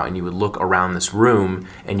walking out and you would look around this room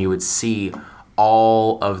and you would see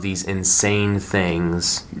all of these insane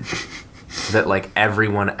things that like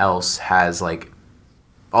everyone else has, like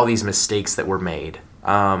all these mistakes that were made.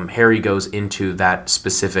 Harry goes into that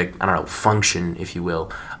specific, I don't know, function, if you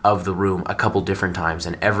will, of the room a couple different times,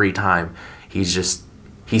 and every time he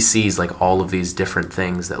sees like all of these different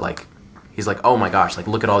things that like he's like, oh my gosh, like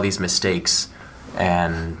look at all these mistakes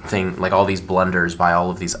and like all these blunders by all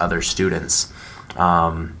of these other students.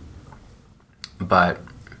 But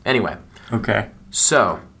anyway, okay.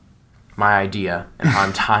 So my idea and how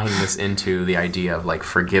I'm tying this into the idea of like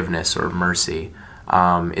forgiveness or mercy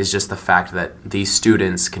is just the fact that these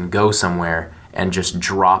students can go somewhere and just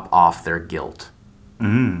drop off their guilt.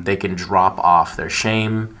 They can drop off their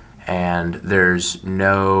shame, and there's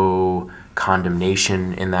no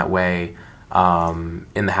condemnation in that way. In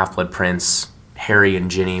the Half-Blood Prince, Harry and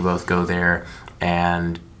Ginny both go there,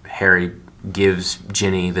 and Harry gives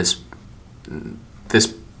Ginny this.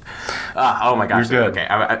 Oh my gosh! You're good.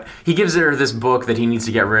 Okay, he gives her this book that he needs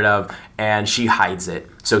to get rid of, and she hides it,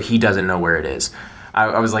 so he doesn't know where it is.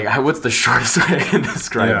 I was like, what's the shortest way I can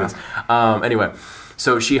describe this? Anyway,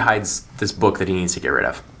 so she hides this book that he needs to get rid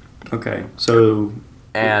of. Okay, so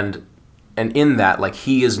and in that, like,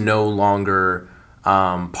 he is no longer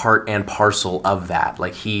part and parcel of that.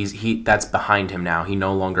 Like he that's behind him now. He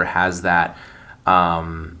no longer has that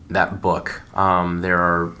that book.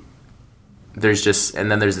 There's this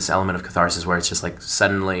element of catharsis where it's just like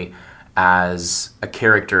suddenly, as a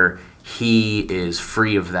character, he is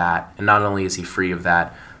free of that, and not only is he free of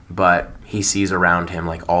that, but he sees around him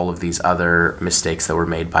like all of these other mistakes that were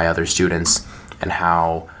made by other students, and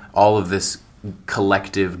how all of this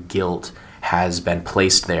collective guilt has been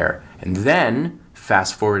placed there. And then,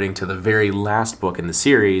 fast forwarding to the very last book in the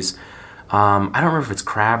series, I don't remember if it's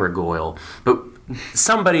Crabbe or Goyle, but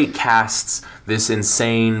somebody casts this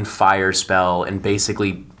insane fire spell and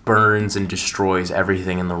basically burns and destroys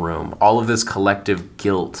everything in the room. All of this collective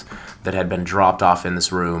guilt that had been dropped off in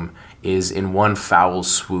this room is in one foul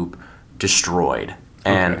swoop destroyed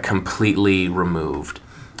and completely removed.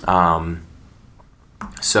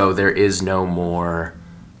 So there is no more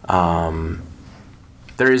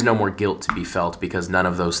guilt to be felt because none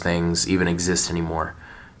of those things even exist anymore.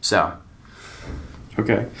 So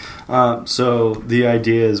okay, so the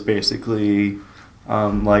idea is basically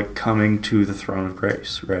like coming to the throne of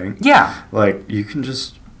grace, right? yeah, Like you can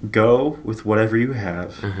just go with whatever you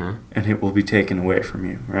have, and it will be taken away from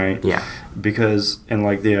you, right? yeah, Because, and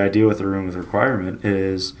like the idea with the room with requirement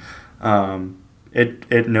is,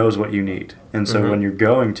 it knows what you need, and so when you're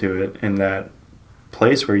going to it in that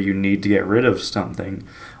place where you need to get rid of something,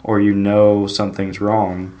 or you know something's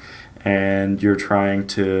wrong, and you're trying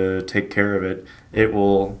to take care of it, it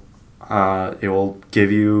will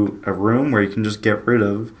give you a room where you can just get rid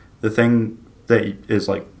of the thing that is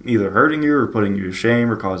like either hurting you or putting you to shame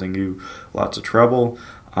or causing you lots of trouble,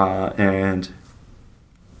 and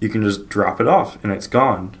you can just drop it off and it's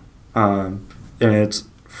gone, and it's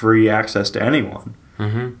free access to anyone.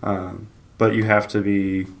 But you have to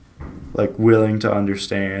be like willing to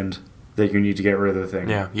understand that you need to get rid of the thing.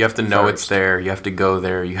 yeah. You have to know it's there. You have to go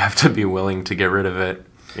there. You have to be willing to get rid of it.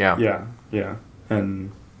 Yeah. Yeah.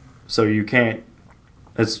 And so you can't.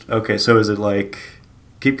 It's okay. So is it like?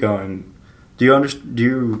 Keep going. Do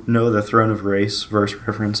you know the Throne of Grace verse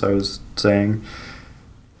reference I was saying?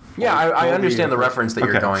 Yeah, I understand the reference that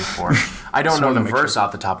you're going for. I don't know the verse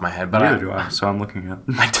off the top of my head, but neither do I. So I'm looking at.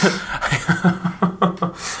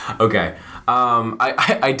 Okay.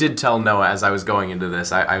 I did tell Noah as I was going into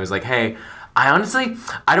this. I was like, hey, I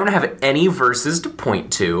don't have any verses to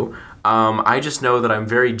point to. I just know that I'm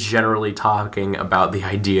very generally talking about the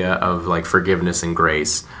idea of like forgiveness and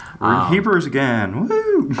grace. We're in Hebrews again.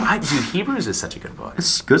 Woo! Dude, Hebrews is such a good book.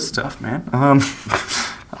 It's good stuff, man.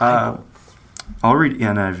 I'll read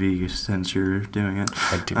NIV since you're doing it.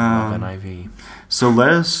 I do love NIV. So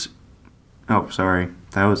let us... Oh, sorry.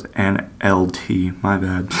 That was NLT. My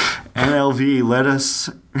bad. NLV, let us...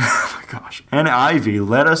 Oh my gosh. NIV,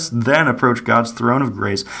 let us then approach God's throne of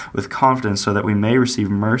grace with confidence so that we may receive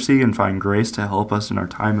mercy and find grace to help us in our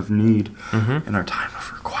time of need, in our time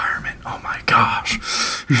of requirement. Oh my gosh.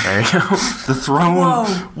 There you go. The throne. Whoa.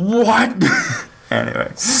 What?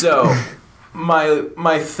 Anyway. So,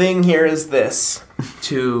 my thing here is this.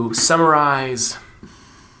 To summarize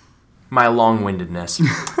my long-windedness,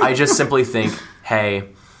 I just simply think, hey,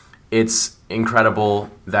 it's incredible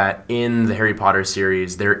that in the Harry Potter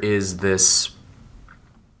series there is this...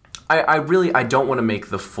 I don't want to make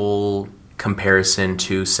the full comparison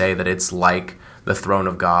to say that it's like the throne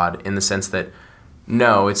of God, in the sense that,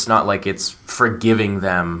 no, it's not like it's forgiving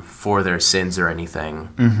them for their sins or anything.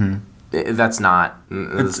 Mm-hmm. That's not...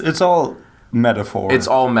 It's all metaphor. It's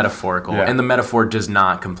all metaphorical, yeah. And the metaphor does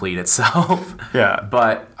not complete itself. Yeah.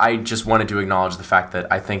 But I just wanted to acknowledge the fact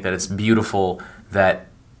that I think that it's beautiful that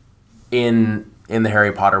in the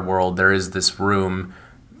Harry Potter world there is this room,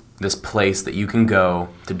 this place that you can go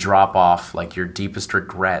to drop off like your deepest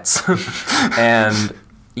regrets and,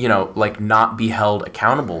 you know, like not be held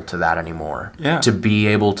accountable to that anymore. Yeah. To be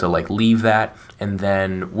able to like leave that, and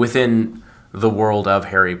then within the world of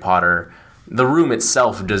Harry Potter, the room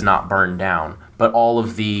itself does not burn down, but all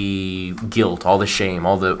of the guilt, all the shame,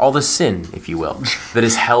 all the sin, if you will, that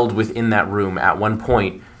is held within that room at one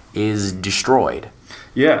point is destroyed.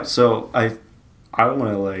 Yeah, so I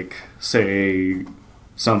want to like say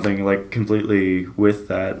something like completely with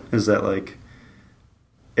that, is that like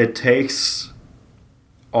it takes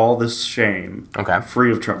all this shame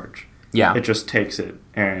free of charge. Yeah. It just takes it,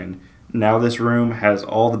 and now this room has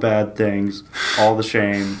all the bad things, all the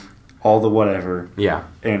shame, all the whatever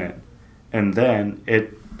in it. And then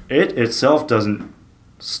it itself doesn't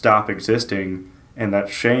stop existing, and that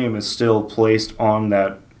shame is still placed on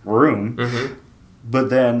that room. Mm-hmm.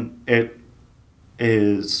 But then it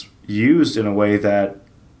is used in a way that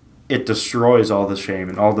it destroys all the shame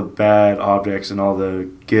and all the bad objects and all the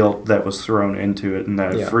guilt that was thrown into it and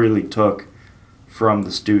that it freely took from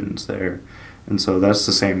the students there. And so that's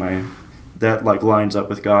the same. That like lines up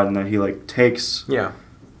with God, and that he like takes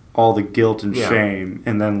all the guilt and shame,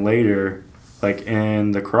 and then later, like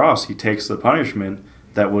in the cross, he takes the punishment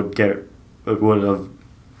that would have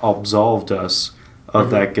absolved us of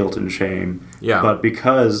that guilt and shame. Yeah. But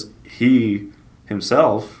because he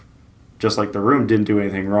himself, just like the room, didn't do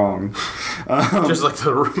anything wrong. Just like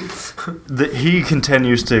the room. He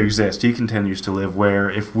continues to exist. He continues to live, where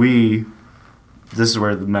if we... This is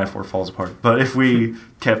where the metaphor falls apart. But if we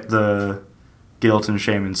kept the guilt and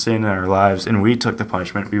shame and sin in our lives, and we took the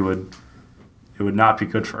punishment, it would not be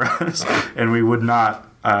good for us. And we would not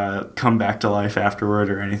come back to life afterward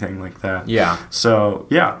or anything like that. Yeah. So,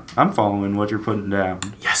 yeah, I'm following what you're putting down.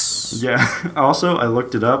 Yes. Yeah. Also, I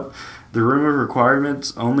looked it up. The room of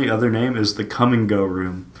requirements' only other name is the come and go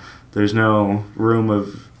room. There's no room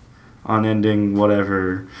of unending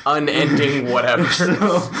whatever. Unending whatever.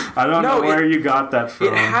 So, I don't know where you got that from.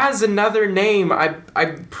 It has another name.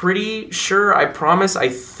 I'm pretty sure. I promise. I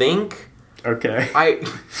think. Okay.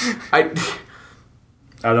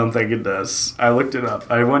 I don't think it does. I looked it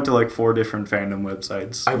up. I went to like 4 different fandom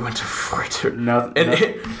websites. I went to 4 different...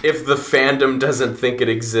 If the fandom doesn't think it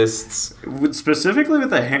exists... Specifically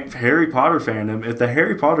with the Harry Potter fandom, if the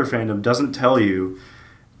Harry Potter fandom doesn't tell you,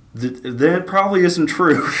 then it probably isn't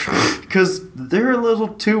true. Because they're a little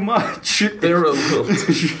too much. They're a little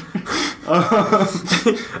too...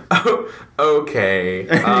 Okay.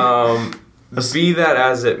 Be that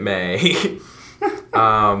as it may.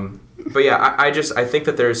 But yeah, I think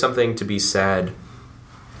that there's something to be said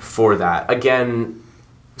for that. Again,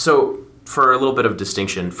 so for a little bit of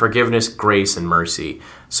distinction, forgiveness, grace, and mercy.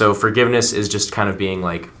 So forgiveness is just kind of being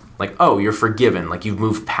like, oh, you're forgiven, like you've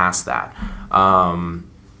moved past that.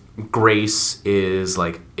 Grace is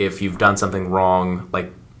like if you've done something wrong,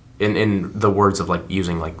 like in the words of like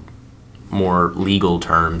using like more legal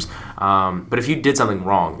terms. But if you did something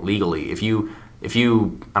wrong legally, if you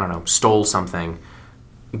I don't know, stole something,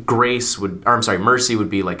 mercy would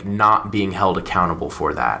be like not being held accountable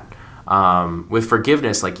for that. With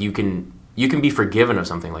forgiveness, like you can be forgiven of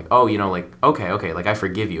something, like, oh, you know, like, okay, like I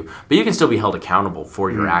forgive you, but you can still be held accountable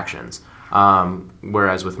for your actions.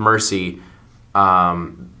 Whereas with mercy,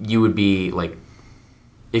 you would be like,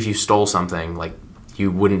 if you stole something, like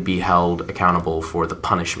you wouldn't be held accountable for the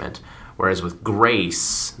punishment. Whereas with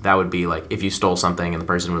grace, that would be like if you stole something and the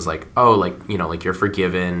person was like, oh, like, you know, like you're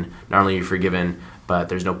forgiven. Not only are you forgiven, but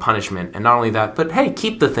there's no punishment. And not only that, but hey,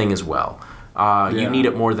 keep the thing as well. You need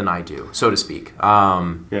it more than I do, so to speak. What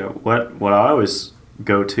I always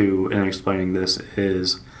go to in explaining this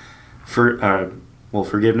is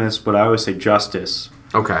forgiveness, but I always say justice.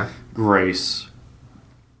 Okay. Grace.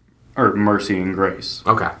 Or mercy and grace.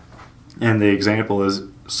 Okay. And the example is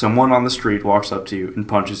someone on the street walks up to you and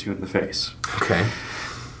punches you in the face. Okay.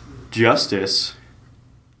 Justice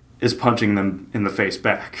is punching them in the face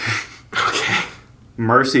back. Okay.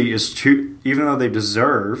 Mercy is even though they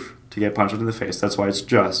deserve to get punched in the face, that's why it's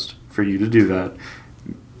just for you to do that.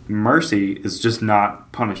 Mercy is just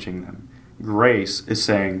not punishing them. Grace is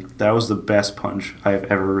saying, that was the best punch I have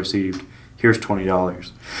ever received. Here's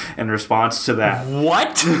 $20. In response to that.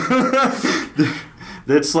 What?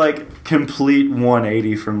 That's like complete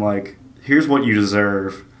 180 from like, here's what you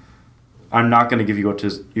deserve. I'm not going to give you what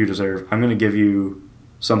you deserve. I'm going to give you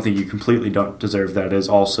something you completely don't deserve that is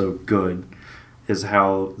also good, is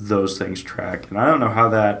how those things track. And I don't know how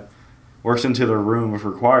that works into the room of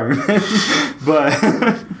requirement,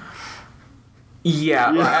 but...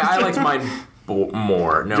 yeah, I liked mine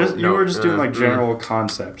more. You were just doing like general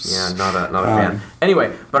concepts. Yeah, not a fan.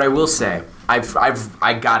 Anyway, but I will say, I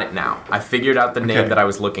got it now. I figured out the name that I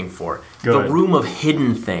was looking for. Good. The Room of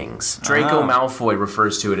Hidden Things. Draco Malfoy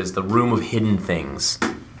refers to it as the Room of Hidden Things.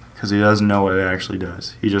 Because he doesn't know what it actually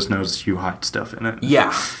does. He just knows you hide stuff in it.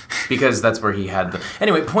 Yeah, because that's where he had the...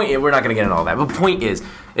 Anyway, we're not going to get into all that, but point is,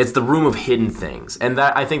 it's the Room of Hidden Things. And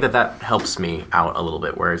that I think that helps me out a little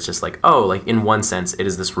bit, where it's just like, oh, like in one sense, it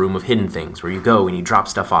is this room of hidden things, where you go and you drop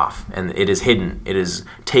stuff off, and it is hidden. It is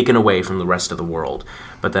taken away from the rest of the world.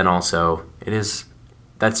 But then also,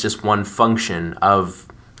 that's just one function of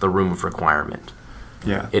the Room of Requirement.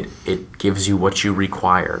 Yeah. It gives you what you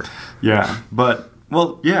require. Yeah, but...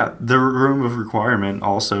 Well, yeah, the Room of Requirement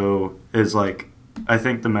also is like, I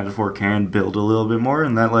think the metaphor can build a little bit more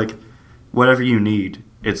in that, like, whatever you need,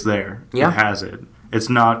 it's there. Yeah. It has it. It's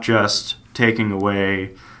not just taking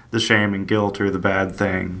away the shame and guilt or the bad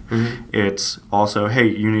thing. Mm-hmm. It's also, hey,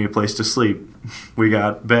 you need a place to sleep. We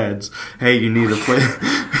got beds. Hey, you need a place.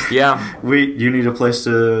 Yeah. You need a place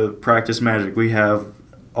to practice magic. We have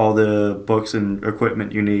all the books and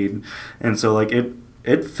equipment you need. And so, like,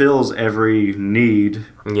 it fills every need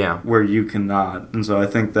where you cannot. And so I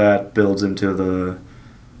think that builds into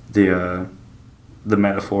the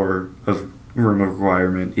metaphor of Room of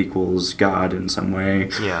Requirement equals God in some way.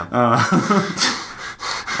 Yeah.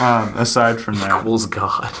 Aside from that. Equals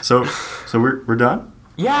God. So we're done?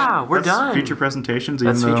 Yeah, we're That's done. Feature presentations.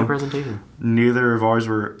 That's feature presentation. Neither of ours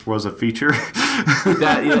was a feature. You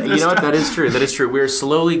know what? That is true. That is true. We're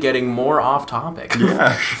slowly getting more off topic.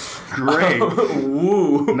 Yeah. Great.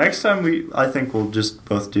 Woo. Next time I think we'll just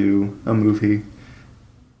both do a movie.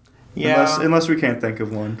 Yeah. Unless we can't think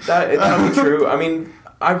of one. That'll be true. I mean,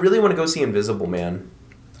 I really want to go see Invisible Man.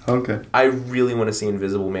 Okay. I really want to see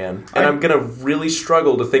Invisible Man. And I'm going to really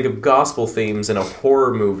struggle to think of gospel themes in a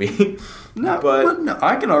horror movie. No,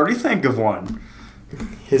 I can already think of one.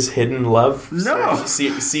 His Hidden Love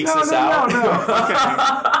seeks us out.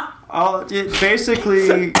 No. Okay.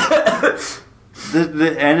 Basically,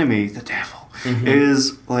 the enemy, the devil,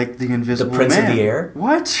 is like the invisible The Prince man. of the Air?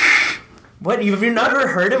 What? What? Have you never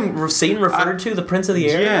heard Satan referred to the Prince of the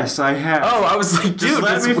Air? Yes, I have. Oh, I was like, dude. Just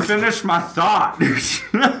let me finish my thought.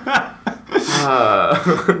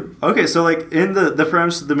 Okay, so like in the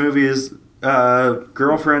premise of the movie is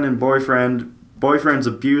girlfriend and boyfriend's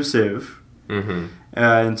abusive,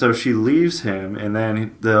 and so she leaves him, and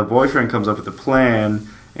then the boyfriend comes up with a plan,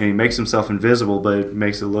 and he makes himself invisible, but it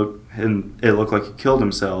makes it look like he killed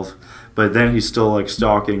himself, but then he's still like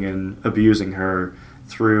stalking and abusing her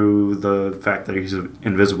through the fact that he's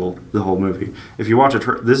invisible the whole movie. If you watch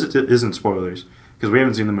this isn't spoilers because we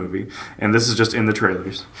haven't seen the movie, and this is just in the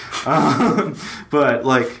trailers. But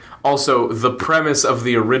like, also the premise of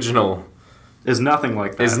the original is nothing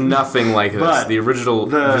like that. Is nothing like this. But the original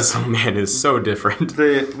Invisible Man is so different.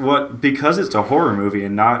 Because it's a horror movie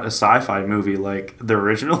and not a sci-fi movie like the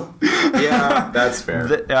original. Yeah, that's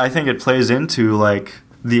fair. I think it plays into like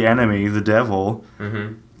the enemy, the devil.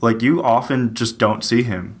 Mm-hmm. Like you often just don't see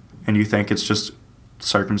him, and you think it's just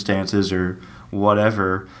circumstances or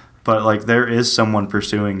whatever. But like there is someone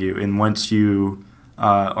pursuing you, and once you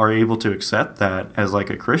are able to accept that as like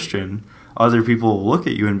a Christian, other people will look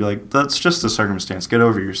at you and be like, that's just a circumstance, get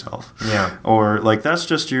over yourself. Yeah. Or like that's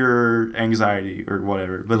just your anxiety or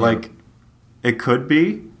whatever. But like it could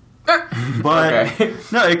be. But okay.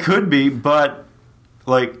 No, it could be, but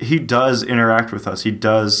like, he does interact with us. He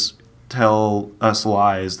does tell us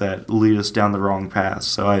lies that lead us down the wrong path.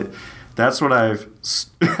 So that's what I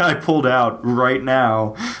pulled out right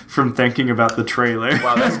now from thinking about the trailer.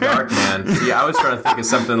 Wow, that's dark, man. See, I was trying to think of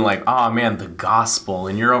something like, oh man, the gospel,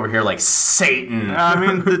 and you're over here like Satan. I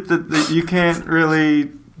mean, you can't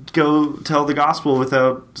really go tell the gospel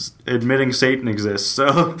without admitting Satan exists.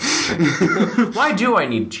 So why do I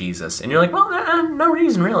need Jesus? And you're like, well, no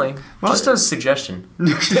reason really. Well, just a suggestion.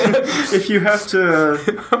 If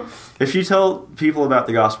you tell people about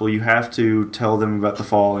the gospel, you have to tell them about the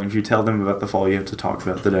fall, and if you tell them about the fall, you have to talk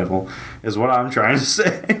about the devil, is what I'm trying to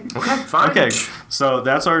say. Okay, fine. Okay, so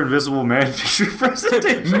that's our Invisible Man feature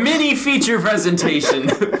presentation. Mini feature presentation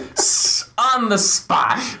on the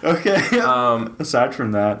spot. Okay. Aside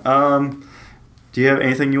from that, do you have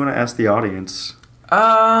anything you want to ask the audience?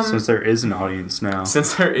 Since there is an audience now.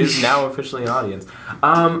 Since there is now officially an audience.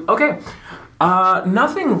 Okay.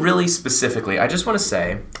 Nothing really specifically. I just want to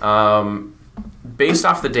say, based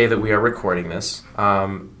off the day that we are recording this,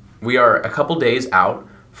 we are a couple days out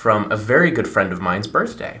from a very good friend of mine's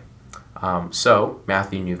birthday. So,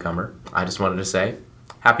 Matthew Newcomer, I just wanted to say,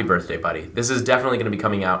 happy birthday, buddy. This is definitely going to be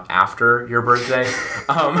coming out after your birthday.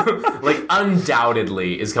 Like,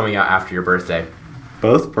 undoubtedly is coming out after your birthday.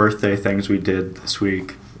 Both birthday things we did this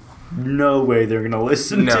week. No way they're going to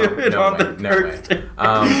listen to it on their birthday.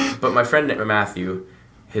 But my friend Matthew,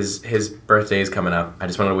 his birthday is coming up. I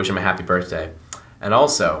just wanted to wish him a happy birthday. And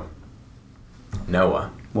also, Noah.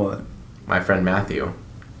 What? My friend Matthew.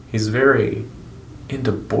 He's very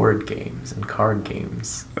into board games and card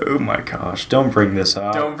games. Oh my gosh. Don't bring this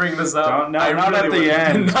up. Don't bring this up. Not at the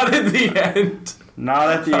end. Not at the end. Not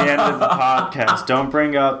at the end of the podcast. Don't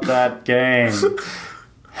bring up that game.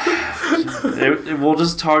 We'll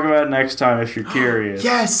just talk about it next time if you're curious.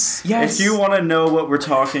 Yes. If you want to know what we're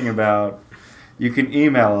talking about, you can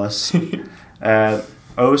email us at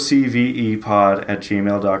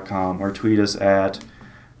ocvepod@gmail.com or tweet us at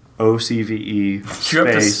ocve space. You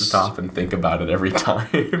have to stop and think about it every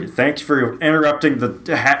time. Thanks for interrupting the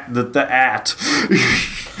at.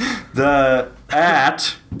 The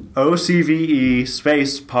at ocve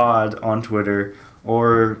space pod on Twitter,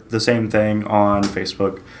 or the same thing on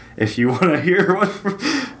Facebook. If you want to hear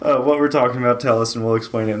what we're talking about, tell us and we'll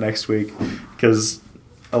explain it next week. Because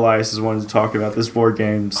Elias has wanted to talk about this board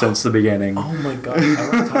game since the beginning. Oh my god, I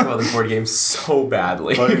want to talk about this board game so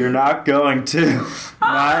badly. But you're not going to.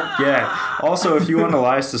 Not yet. Also, if you want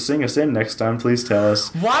Elias to sing us in next time, please tell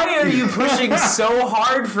us. Why are you pushing so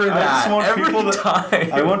hard for that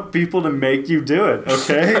I want people to make you do it,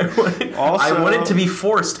 okay? I want it to be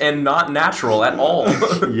forced and not natural at all.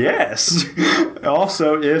 Yes.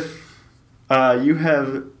 Also, if you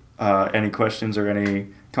have any questions or any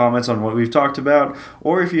comments on what we've talked about,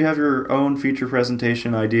 or if you have your own feature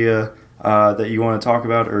presentation idea that you want to talk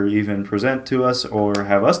about or even present to us or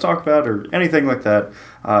have us talk about or anything like that,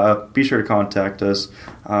 be sure to contact us.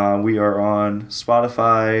 We are on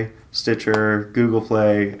Spotify, Stitcher, Google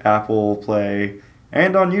Play, Apple Play,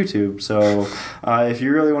 and on YouTube. So if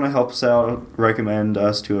you really want to help us out, recommend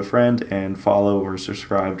us to a friend and follow or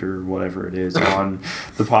subscribe or whatever it is on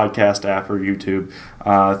the podcast app or YouTube.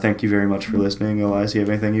 Thank you very much for listening. Elias, do you have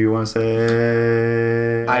anything you want to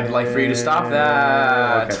say? I'd like for you to stop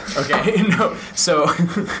that. Okay. No. So,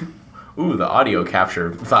 ooh, the audio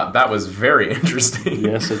capture. Thought that was very interesting.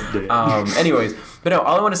 Yes, it did. Anyways, but no,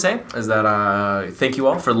 all I want to say is that thank you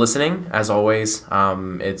all for listening. As always,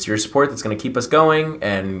 it's your support that's going to keep us going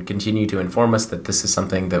and continue to inform us that this is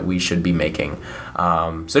something that we should be making.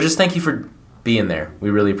 So just thank you for being there. We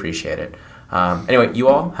really appreciate it. Anyway, you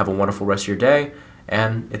all have a wonderful rest of your day,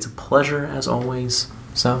 and it's a pleasure as always.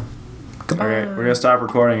 So, goodbye. All right, we're going to stop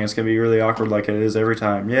recording. It's going to be really awkward like it is every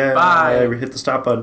time. Yeah, bye. We hit the stop button.